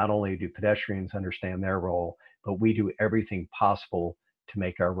that not only do pedestrians understand their role, but we do everything possible to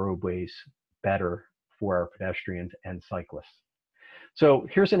make our roadways better for our pedestrians and cyclists. So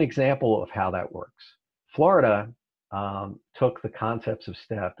here's an example of how that works. Florida took the concepts of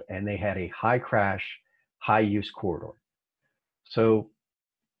STEP and they had a high crash, high use corridor. So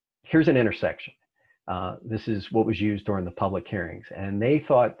here's an intersection. This is what was used during the public hearings. And they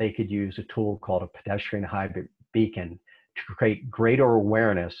thought they could use a tool called a pedestrian hybrid beacon to create greater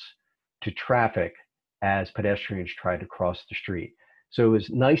awareness to traffic as pedestrians tried to cross the street. So as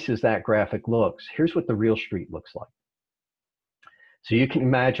nice as that graphic looks, here's what the real street looks like. So you can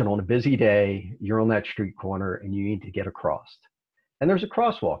imagine on a busy day, you're on that street corner and you need to get across. And there's a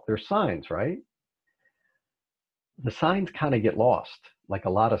crosswalk, there's signs, right? The signs kind of get lost, like a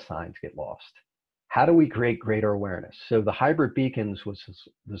lot of signs get lost. How do we create greater awareness? So the hybrid beacons was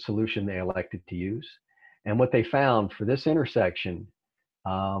the solution they elected to use. And what they found for this intersection,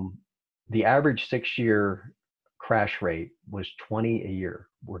 the average 6-year crash rate was 20 a year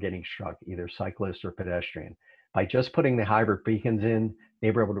were getting struck, either cyclist or pedestrian. By just putting the hybrid beacons in,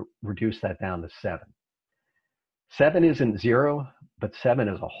 they were able to reduce that down to 7. 7 isn't 0, but 7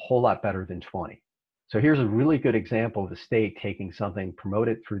 is a whole lot better than 20. So here's a really good example of the state taking something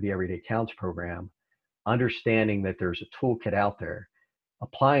promoted through the Everyday Counts program, understanding that there's a toolkit out there,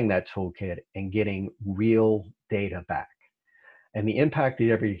 applying that toolkit and getting real data back. And the impact of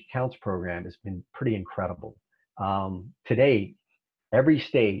the Everyday Counts program has been pretty incredible. To date, every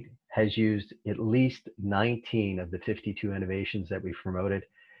state has used at least 19 of the 52 innovations that we've promoted,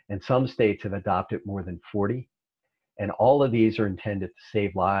 and some states have adopted more than 40. And all of these are intended to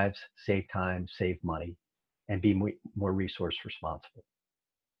save lives, save time, save money, and be more resource responsible.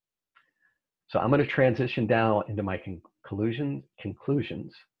 So I'm going to transition down into my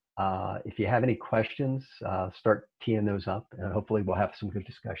conclusions. If you have any questions, start teeing those up, and hopefully we'll have some good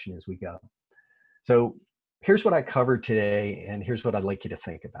discussion as we go. So here's what I covered today, and here's what I'd like you to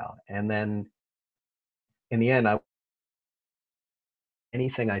think about. And then in the end,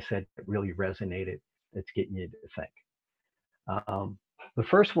 anything I said that really resonated that's getting you to think. The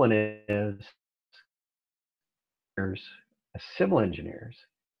first one is, as civil engineers,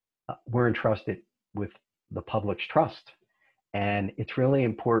 we're entrusted with the public's trust. And it's really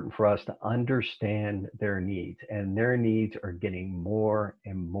important for us to understand their needs. And their needs are getting more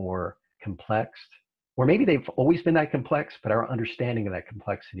and more complex. Or maybe they've always been that complex, but our understanding of that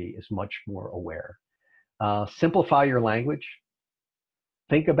complexity is much more aware. Simplify your language.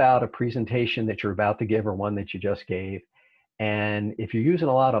 Think about a presentation that you're about to give or one that you just gave. And if you're using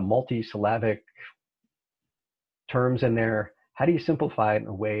a lot of multi-syllabic terms in there, how do you simplify it in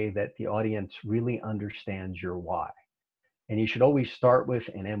a way that the audience really understands your why? And you should always start with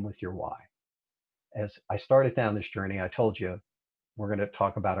and end with your why. As I started down this journey, I told you we're going to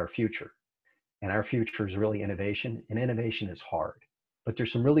talk about our future. And our future is really innovation, and innovation is hard. But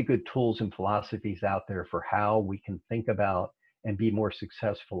there's some really good tools and philosophies out there for how we can think about and be more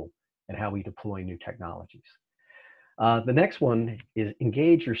successful in how we deploy new technologies. The next one is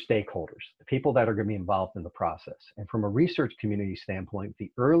engage your stakeholders, the people that are going to be involved in the process. And from a research community standpoint,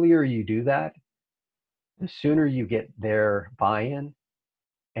 the earlier you do that, the sooner you get their buy-in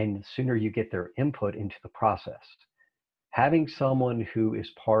and the sooner you get their input into the process. Having someone who is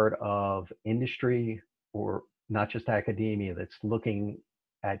part of industry or not just academia that's looking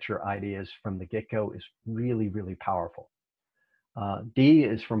at your ideas from the get-go is really, really powerful. D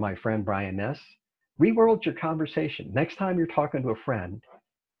is from my friend Brian Ness. Reworld your conversation. Next time you're talking to a friend,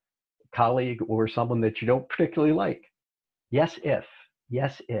 colleague, or someone that you don't particularly like, yes, if,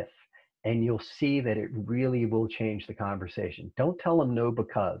 and you'll see that it really will change the conversation. Don't tell them no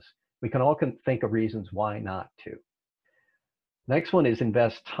because. We can all think of reasons why not to. Next one is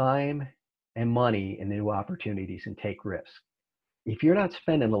invest time and money in new opportunities and take risks. If you're not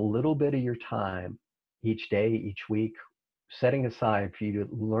spending a little bit of your time each day, each week, setting aside for you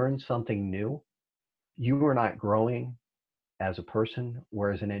to learn something new, you are not growing as a person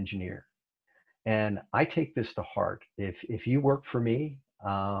or as an engineer. And I take this to heart. If you work for me,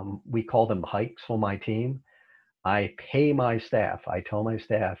 we call them hikes on my team. I pay my staff. I tell my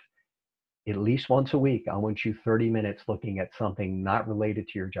staff, at least once a week, I want you 30 minutes looking at something not related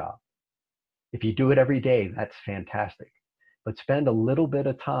to your job. If you do it every day, that's fantastic. But spend a little bit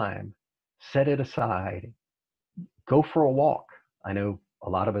of time, set it aside, go for a walk. I know a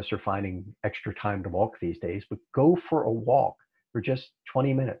lot of us are finding extra time to walk these days, but go for a walk for just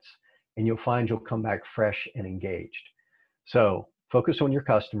 20 minutes and you'll find you'll come back fresh and engaged. So focus on your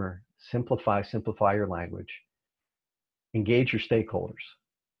customer, simplify your language, engage your stakeholders,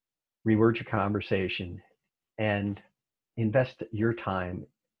 reword your conversation, and invest your time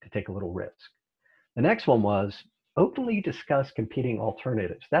to take a little risk. The next one was openly discuss competing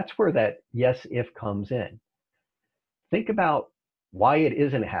alternatives. That's where that yes, if comes in. Think about why it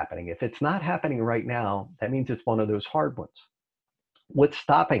isn't happening. If it's not happening right now, that means it's one of those hard ones. What's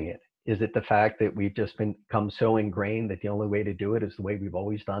stopping it? Is it the fact that we've just become so ingrained that the only way to do it is the way we've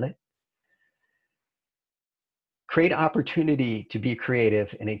always done it? Create opportunity to be creative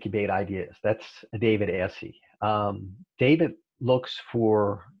and incubate ideas. That's David Essey. David looks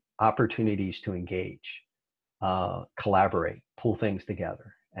for opportunities to engage, collaborate, pull things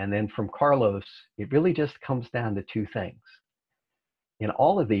together. And then from Carlos, it really just comes down to two things. In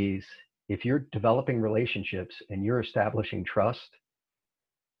all of these, if you're developing relationships and you're establishing trust,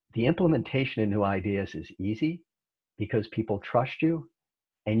 the implementation of new ideas is easy because people trust you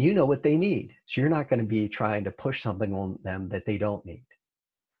and you know what they need. So you're not going to be trying to push something on them that they don't need.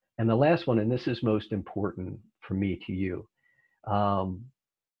 And the last one, and this is most important for me to you,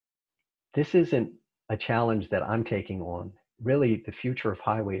 this isn't a challenge that I'm taking on. Really, the future of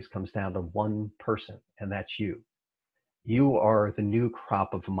highways comes down to one person, and that's you. You are the new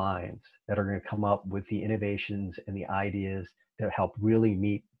crop of minds that are going to come up with the innovations and the ideas that help really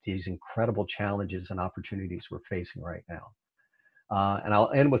meet these incredible challenges and opportunities we're facing right now. And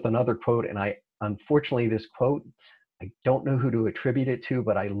I'll end with another quote, and unfortunately, this quote, I don't know who to attribute it to,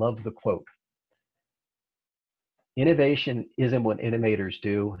 but I love the quote. Innovation isn't what innovators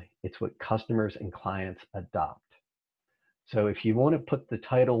do, it's what customers and clients adopt. So if you want to put the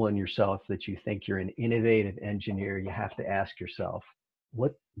title on yourself that you think you're an innovative engineer, you have to ask yourself,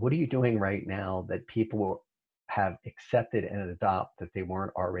 what are you doing right now that people have accepted and adopt that they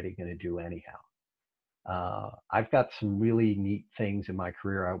weren't already going to do anyhow? I've got some really neat things in my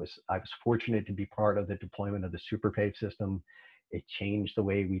career. I was fortunate to be part of the deployment of the SuperPave system. It changed the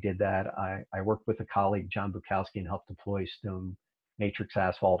way we did that. I worked with a colleague, John Bukowski, and helped deploy stone matrix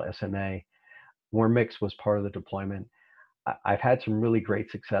asphalt SMA. Warm Mix was part of the deployment. I've had some really great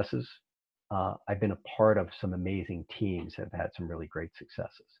successes. I've been a part of some amazing teams that have had some really great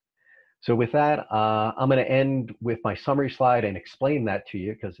successes. So with that, I'm going to end with my summary slide and explain that to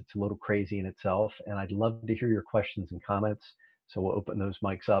you because it's a little crazy in itself. And I'd love to hear your questions and comments. So we'll open those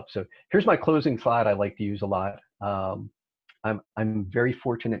mics up. So here's my closing slide I like to use a lot. I'm very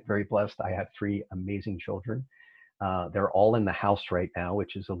fortunate, very blessed. I have 3 amazing children. They're all in the house right now,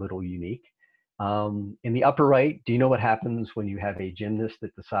 which is a little unique. In the upper right, do you know what happens when you have a gymnast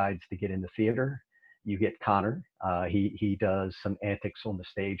that decides to get into theater? You get Connor. He does some antics on the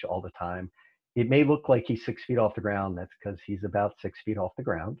stage all the time. It may look like he's 6 feet off the ground. That's because he's about 6 feet off the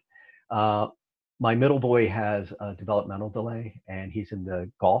ground. My middle boy has a developmental delay and he's into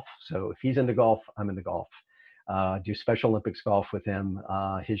golf. So if he's into golf, I'm into golf. Do Special Olympics golf with him.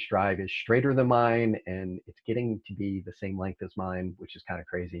 His drive is straighter than mine and it's getting to be the same length as mine, which is kind of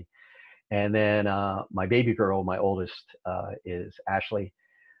crazy. And then my baby girl, my oldest, is Ashley.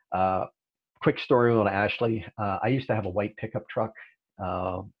 Quick story on Ashley. I used to have a white pickup truck.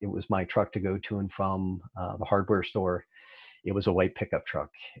 It was my truck to go to and from the hardware store. It was a white pickup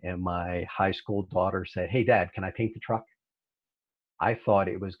truck. And my high school daughter said, "Hey, Dad, can I paint the truck?" I thought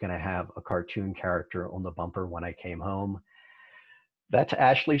it was going to have a cartoon character on the bumper when I came home. That's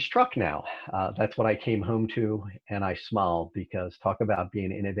Ashley Struck now. That's what I came home to, and I smiled because talk about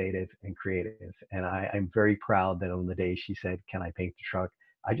being innovative and creative. And I'm very proud that on the day she said, "Can I paint the truck?"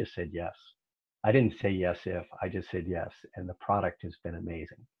 I just said yes. I didn't say yes if, I just said yes. And the product has been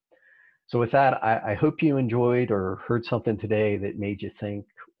amazing. So with that, I hope you enjoyed or heard something today that made you think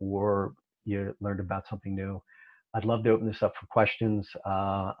or you learned about something new. I'd love to open this up for questions.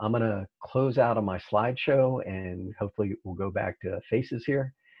 I'm going to close out on my slideshow and hopefully we'll go back to faces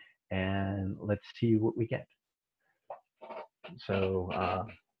here and let's see what we get. So,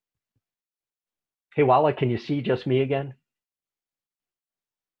 hey, Walla, can you see just me again?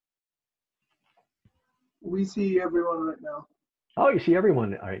 We see everyone right now. Oh, you see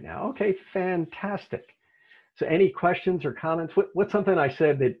everyone right now. Okay, fantastic. So any questions or comments? What's something I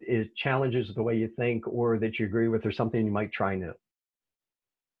said that challenges the way you think or that you agree with or something you might try new?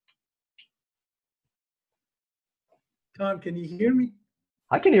 Tom, can you hear me?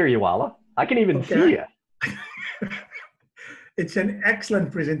 I can hear you, Walla. I can even see you. It's an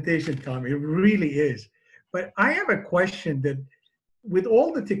excellent presentation, Tom. It really is. But I have a question that with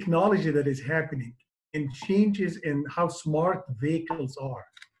all the technology that is happening and changes in how smart vehicles are,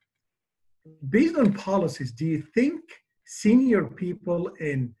 based on policies, do you think senior people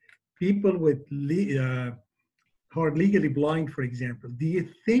and people with who are legally blind, for example, do you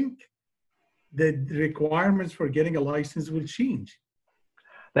think the requirements for getting a license will change?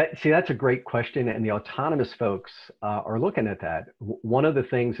 That's a great question, and the autonomous folks are looking at that. One of the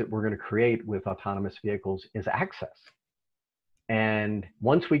things that we're going to create with autonomous vehicles is access. And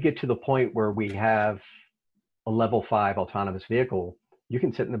once we get to the point where we have a level 5 autonomous vehicle, you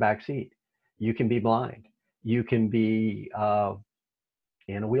can sit in the back seat. You can be blind. You can be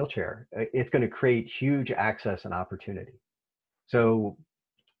in a wheelchair. It's going to create huge access and opportunity. So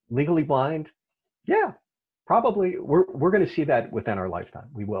legally blind, yeah, probably we're going to see that within our lifetime.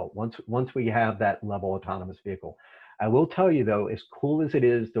 We will once we have that level autonomous vehicle. I will tell you though, as cool as it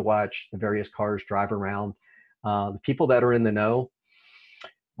is to watch the various cars drive around, the people that are in the know,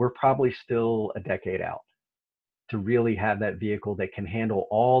 we're probably still a decade out to really have that vehicle that can handle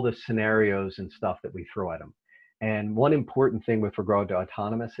all the scenarios and stuff that we throw at them. And one important thing with regard to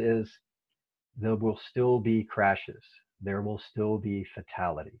autonomous is there will still be crashes. There will still be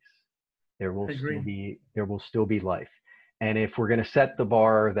fatalities. There will still be life. And if we're going to set the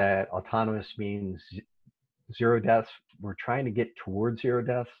bar that autonomous means 0 deaths, we're trying to get towards 0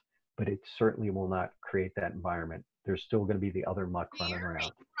 deaths, but it certainly will not create that environment. There's still going to be the other muck running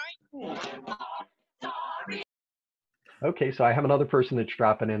around. Okay, so I have another person that's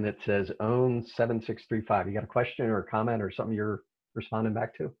dropping in that says own 7635. You got a question or a comment or something you're responding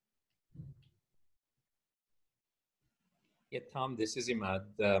back to? Yeah, Tom, this is Imad.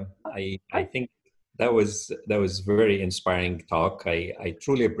 I think that was very inspiring talk. I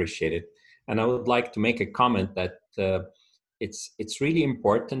truly appreciate it, and I would like to make a comment that it's really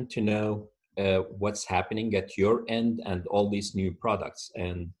important to know what's happening at your end and all these new products.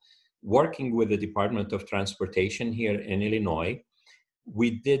 And working with the Department of Transportation here in Illinois,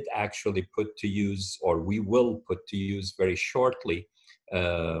 we did actually put to use, or we will put to use very shortly,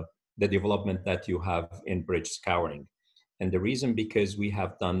 the development that you have in bridge scouring. And the reason, because we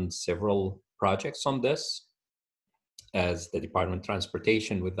have done several projects on this as the Department of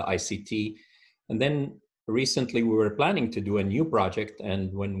Transportation with the ICT. And then recently we were planning to do a new project.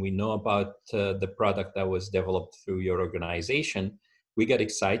 And when we know about the product that was developed through your organization, we got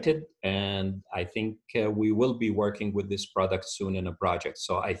excited. And I think we will be working with this product soon in a project.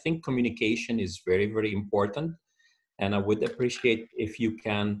 So I think communication is very, very important. And I would appreciate if you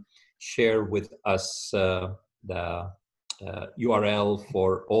can share with us the URL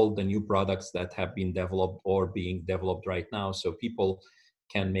for all the new products that have been developed or being developed right now, so people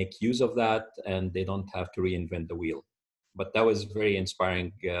can make use of that and they don't have to reinvent the wheel. But that was very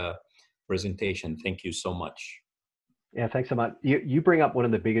inspiring presentation. Thank you so much. Yeah, thanks so much. You bring up one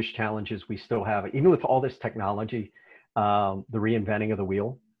of the biggest challenges we still have, even with all this technology, the reinventing of the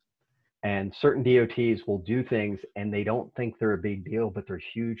wheel. And certain DOTs will do things and they don't think they're a big deal, but they're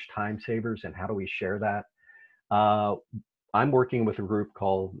huge time savers. And how do we share that? I'm working with a group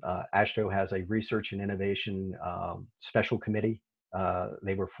called, AASHTO has a research and innovation special committee.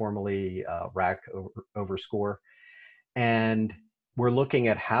 They were formerly RAC over SCORE. And we're looking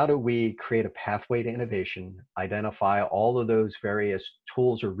at how do we create a pathway to innovation, identify all of those various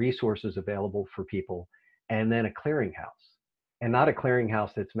tools or resources available for people, and then a clearinghouse. And not a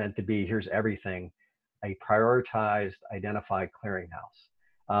clearinghouse that's meant to be, here's everything, a prioritized, identified clearinghouse.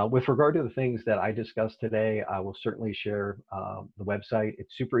 With regard to the things that I discussed today, I will certainly share the website.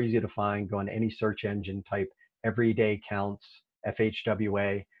 It's super easy to find. Go on any search engine, type Everyday Counts,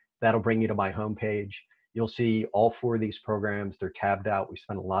 FHWA. That'll bring you to my homepage. You'll see all 4 of these programs. They're tabbed out. We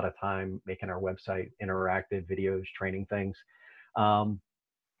spend a lot of time making our website interactive, videos, training things.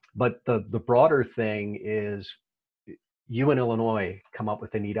 But the broader thing is, you in Illinois come up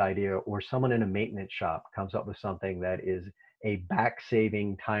with a neat idea, or someone in a maintenance shop comes up with something that is a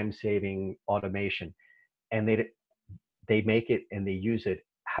back-saving, time-saving automation, and they make it and they use it.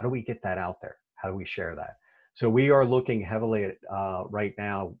 How do we get that out there? How do we share that? So we are looking heavily at right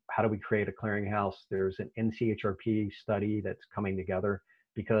now, how do we create a clearinghouse? There's an NCHRP study that's coming together,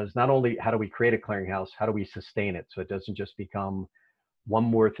 because not only how do we create a clearinghouse, how do we sustain it so it doesn't just become one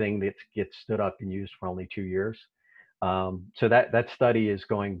more thing that gets stood up and used for only 2 years. So that study is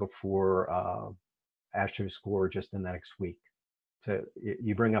going before AASHTO score just in the next week. So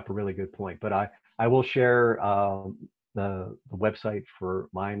you bring up a really good point, but I will share the website for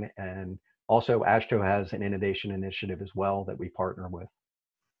mine, and also AASHTO has an innovation initiative as well that we partner with.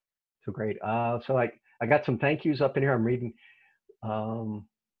 So great. So I got some thank yous up in here. I'm reading.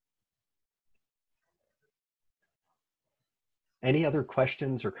 Any other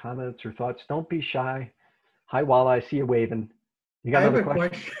questions or comments or thoughts? Don't be shy. Hi, Walla, I see you waving. You got another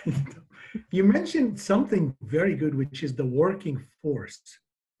question? You mentioned something very good, which is the working force.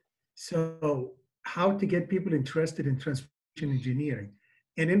 So how to get people interested in transportation engineering.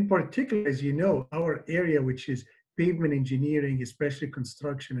 And in particular, as you know, our area, which is pavement engineering, especially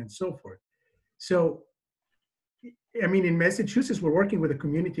construction and so forth. So, I mean, in Massachusetts, we're working with a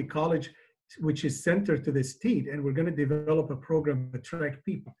community college, which is centered to the state, and we're going to develop a program to attract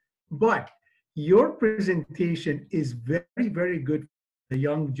people. But your presentation is very, very good for the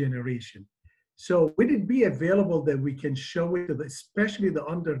young generation. So would it be available that we can show it to especially the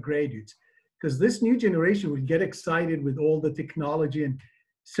undergraduates? Because this new generation will get excited with all the technology. And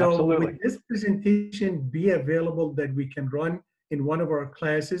so Absolutely. would this presentation be available that we can run in one of our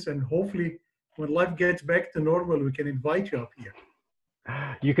classes? And hopefully when life gets back to normal, we can invite you up here.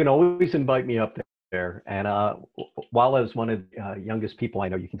 You can always invite me up there. And Walla is one of the youngest people I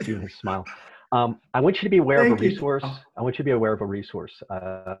know. You can see in his smile. I want you to be aware of a resource. I want you to be aware of a resource,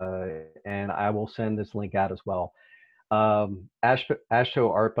 and I will send this link out as well. AASHTO,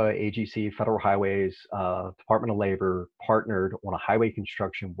 ARPA, AGC, Federal Highways, Department of Labor partnered on a highway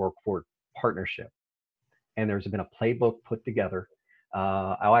construction workforce partnership, and there's been a playbook put together.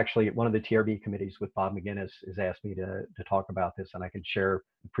 I'll actually, one of the TRB committees with Bob McGinnis has asked me to talk about this, and I can share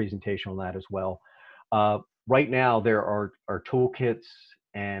a presentation on that as well. Right now, there are toolkits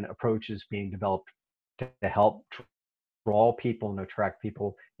and approaches being developed to help draw people and attract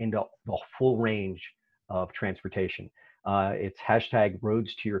people into the full range of transportation. It's hashtag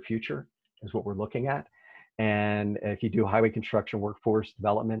roads to your future is what we're looking at. And if you do highway construction workforce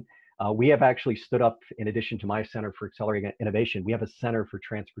development, we have actually stood up, in addition to my Center for Accelerating Innovation, we have a Center for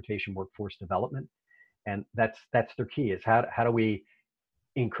Transportation Workforce Development. And that's their key, is how do we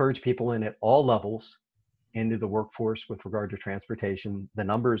encourage people in at all levels into the workforce with regard to transportation. The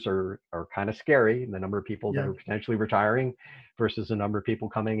numbers are kind of scary, the number of people that are potentially retiring versus the number of people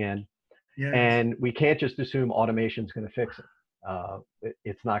coming in. Yes. And we can't just assume automation is going to fix it.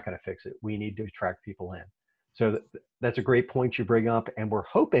 It's not going to fix it. We need to attract people in. So that's a great point you bring up. And we're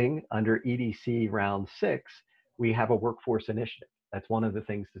hoping under EDC round 6, we have a workforce initiative. That's one of the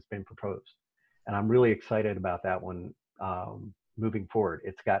things that's been proposed. And I'm really excited about that one. Moving forward,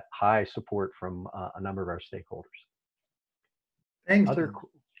 it's got high support from a number of our stakeholders. Thank you.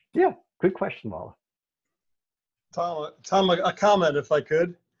 Yeah, good question, Walla. Tom, a comment if I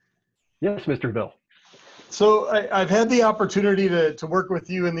could. Yes, Mr. Bill. So I've had the opportunity to work with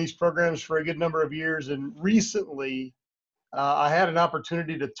you in these programs for a good number of years, and recently I had an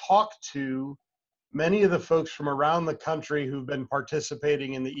opportunity to talk to many of the folks from around the country who've been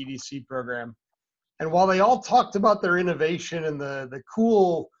participating in the EDC program. And while they all talked about their innovation and the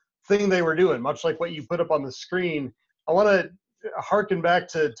cool thing they were doing, much like what you put up on the screen, I want to harken back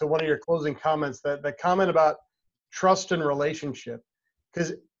to one of your closing comments, that comment about trust and relationship.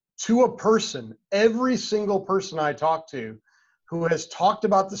 Because to a person, every single person I talk to who has talked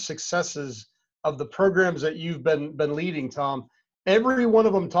about the successes of the programs that you've been leading, Tom, every one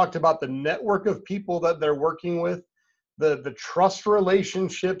of them talked about the network of people that they're working with, the trust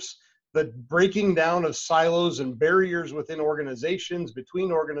relationships, the breaking down of silos and barriers within organizations, between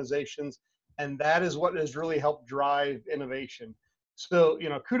organizations, and that is what has really helped drive innovation. So,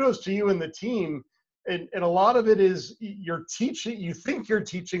 kudos to you and the team. And a lot of it is you think you're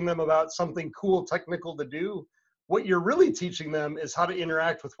teaching them about something cool, technical to do, what you're really teaching them is how to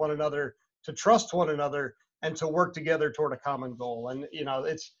interact with one another, to trust one another, and to work together toward a common goal. And, you know,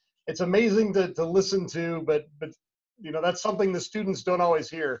 it's amazing to listen to, but, you know, that's something the students don't always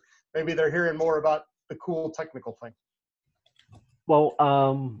hear. Maybe they're hearing more about the cool technical thing. Well,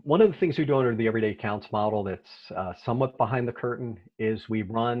 one of the things we do under the Everyday Counts model that's somewhat behind the curtain is we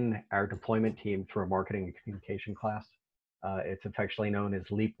run our deployment team through a marketing and communication class. It's affectionately known as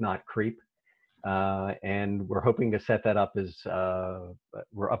Leap Not Creep. And we're hoping to set that up as,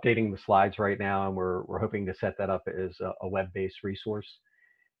 we're updating the slides right now, and we're hoping to set that up as a web-based resource.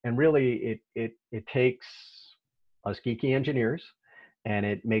 And really, it takes us geeky engineers, and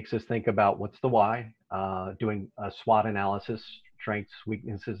it makes us think about what's the why, doing a SWOT analysis, strengths,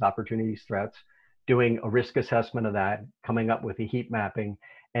 weaknesses, opportunities, threats, doing a risk assessment of that, coming up with a heat mapping,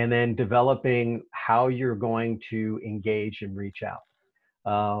 and then developing how you're going to engage and reach out.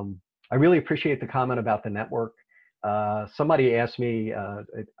 I really appreciate the comment about the network. Somebody asked me,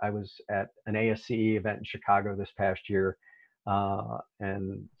 I was at an ASCE event in Chicago this past year,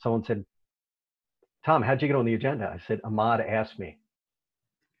 and someone said, Tom, how'd you get on the agenda? I said, Ahmad asked me.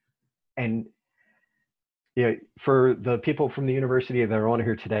 And you know, for the people from the university that are on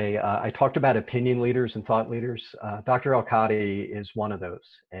here today, I talked about opinion leaders and thought leaders. Dr. El-Kadi is one of those,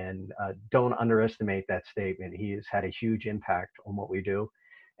 and don't underestimate that statement. He has had a huge impact on what we do.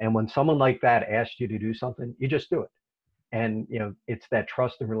 And when someone like that asks you to do something, you just do it. And you know, it's that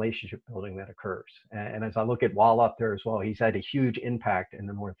trust and relationship building that occurs. And as I look at Wall up there as well, he's had a huge impact in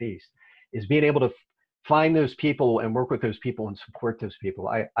the Northeast, is being able to find those people and work with those people and support those people.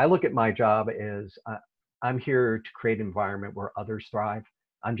 I look at my job as I'm here to create an environment where others thrive.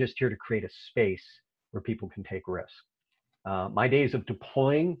 I'm just here to create a space where people can take risks. My days of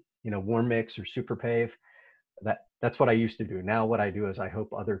deploying, you know, warm mix or super pave, that's what I used to do. Now what I do is I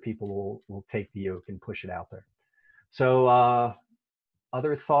hope other people will take the yoke and push it out there. So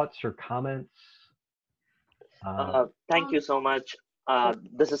other thoughts or comments? Thank you so much.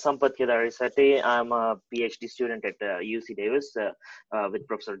 This is Sampath Kedarisati. I'm a PhD student at UC Davis with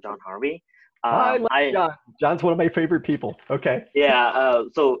Professor John Harvey. I love John. John's one of my favorite people. Okay. Yeah,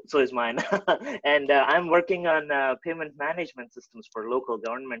 so is mine. And I'm working on payment management systems for local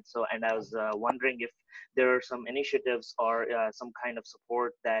government. So, and I was wondering if there are some initiatives or some kind of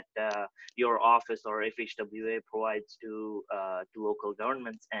support that your office or FHWA provides to local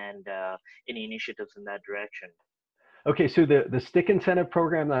governments, and any initiatives in that direction. Okay, so the stick incentive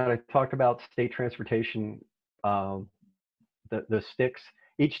program that I talked about, state transportation, the sticks,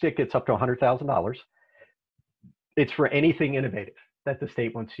 each stick gets up to $100,000. It's for anything innovative that the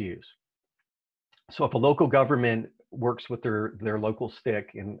state wants to use. So if a local government works with their local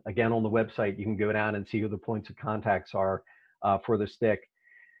stick, and again on the website you can go down and see who the points of contacts are for the stick,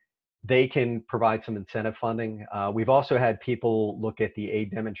 they can provide some incentive funding. We've also had people look at the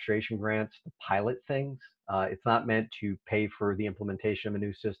aid demonstration grants to pilot things. It's not meant to pay for the implementation of a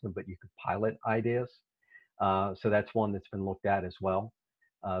new system, but you could pilot ideas. So that's one that's been looked at as well.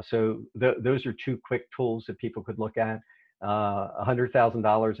 So those are two quick tools that people could look at.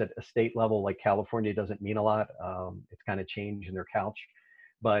 $100,000 at a state level like California doesn't mean a lot. It's kind of changing their couch,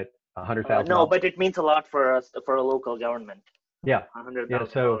 but $100,000. No, but it means a lot for us, for a local government. Yeah.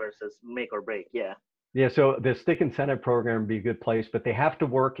 $100,000 is make or break. Yeah. Yeah. So the stick incentive program would be a good place, but they have to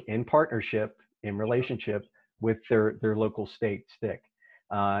work in partnership, in relationship with their local state stick.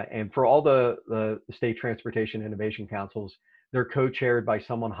 And for all the state transportation innovation councils, they're co-chaired by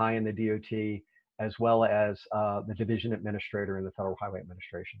someone high in the DOT, as well as the division administrator in the Federal Highway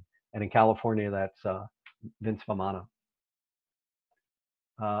Administration. And in California, that's Vince Vamana.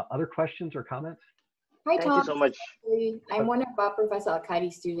 Other questions or comments? Hi, Thank Tom. you so much. I'm one of Professor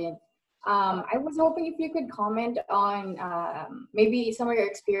El-Kadi's students. I was hoping if you could comment on maybe some of your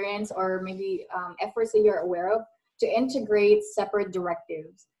experience or maybe efforts that you're aware of to integrate separate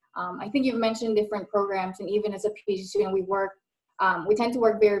directives. I think you've mentioned different programs, and even as a PhD student, we tend to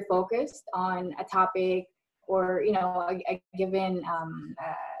work very focused on a topic or a given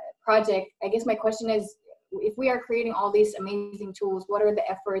project. I guess my question is, if we are creating all these amazing tools, what are the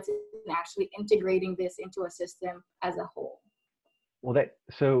efforts in actually integrating this into a system as a whole? Well,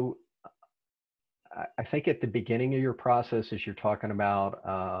 so I think at the beginning of your process, as you're talking about,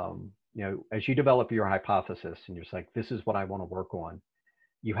 as you develop your hypothesis and you're just like, this is what I want to work on,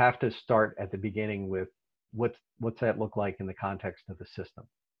 you have to start at the beginning with what's that look like in the context of the system?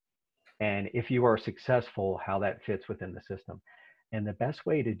 And if you are successful, how that fits within the system. And the best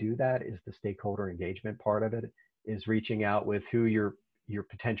way to do that is the stakeholder engagement part of it, is reaching out with who your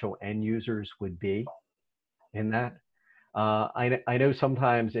potential end users would be in that. I know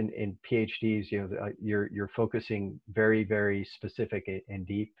sometimes in PhDs, you're focusing very, very specific and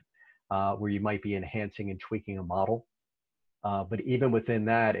deep, where you might be enhancing and tweaking a model. But even within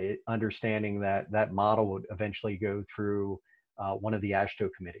that, understanding that that model would eventually go through one of the AASHTO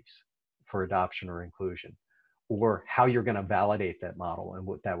committees for adoption or inclusion, or how you're going to validate that model and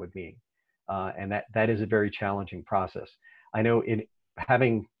what that would mean. And that is a very challenging process. I know in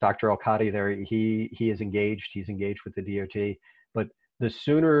having Dr. Al-Kadi there, he is engaged, he's engaged with the DOT, but the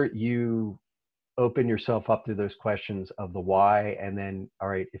sooner you open yourself up to those questions of the why, and then, all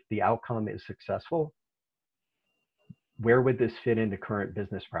right, if the outcome is successful, where would this fit into current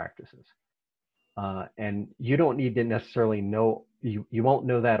business practices? And you don't need to necessarily know, you won't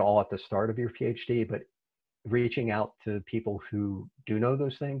know that all at the start of your PhD, but reaching out to people who do know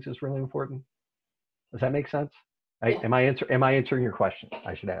those things is really important. Does that make sense? Yeah. Am I answering your question?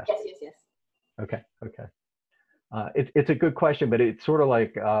 I should ask. Yes. Okay. It's a good question, but it's sort of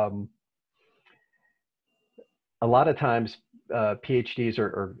like a lot of times PhDs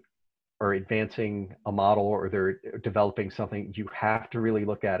are advancing a model, or they're developing something. You have to really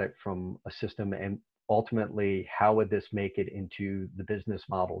look at it from a system, and ultimately, how would this make it into the business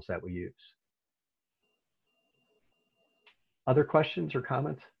models that we use? Other questions or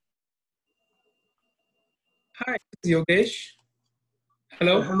comments? Hi, this is Yogesh.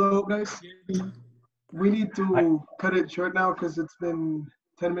 Hello. Hello, guys. We need to cut it short now because it's been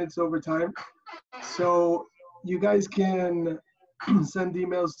 10 minutes over time. So you guys can send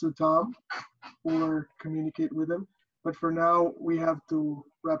emails to Tom or communicate with him. But for now, we have to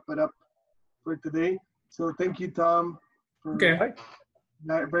wrap it up for today. So thank you, Tom, for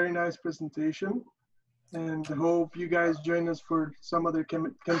that very nice presentation. And I hope you guys join us for some other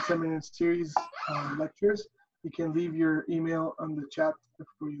Chem 10-minute series lectures. You can leave your email on the chat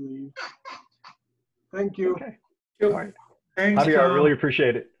before you leave. Thank you. Okay. All right. Thanks, Javier, Tom. I really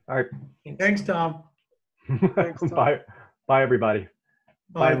appreciate it. All right. Thanks, Tom. Thanks, Tom. Bye, everybody.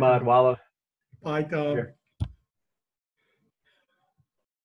 Bye, Ahmad, Walla. Bye, Tom. Here.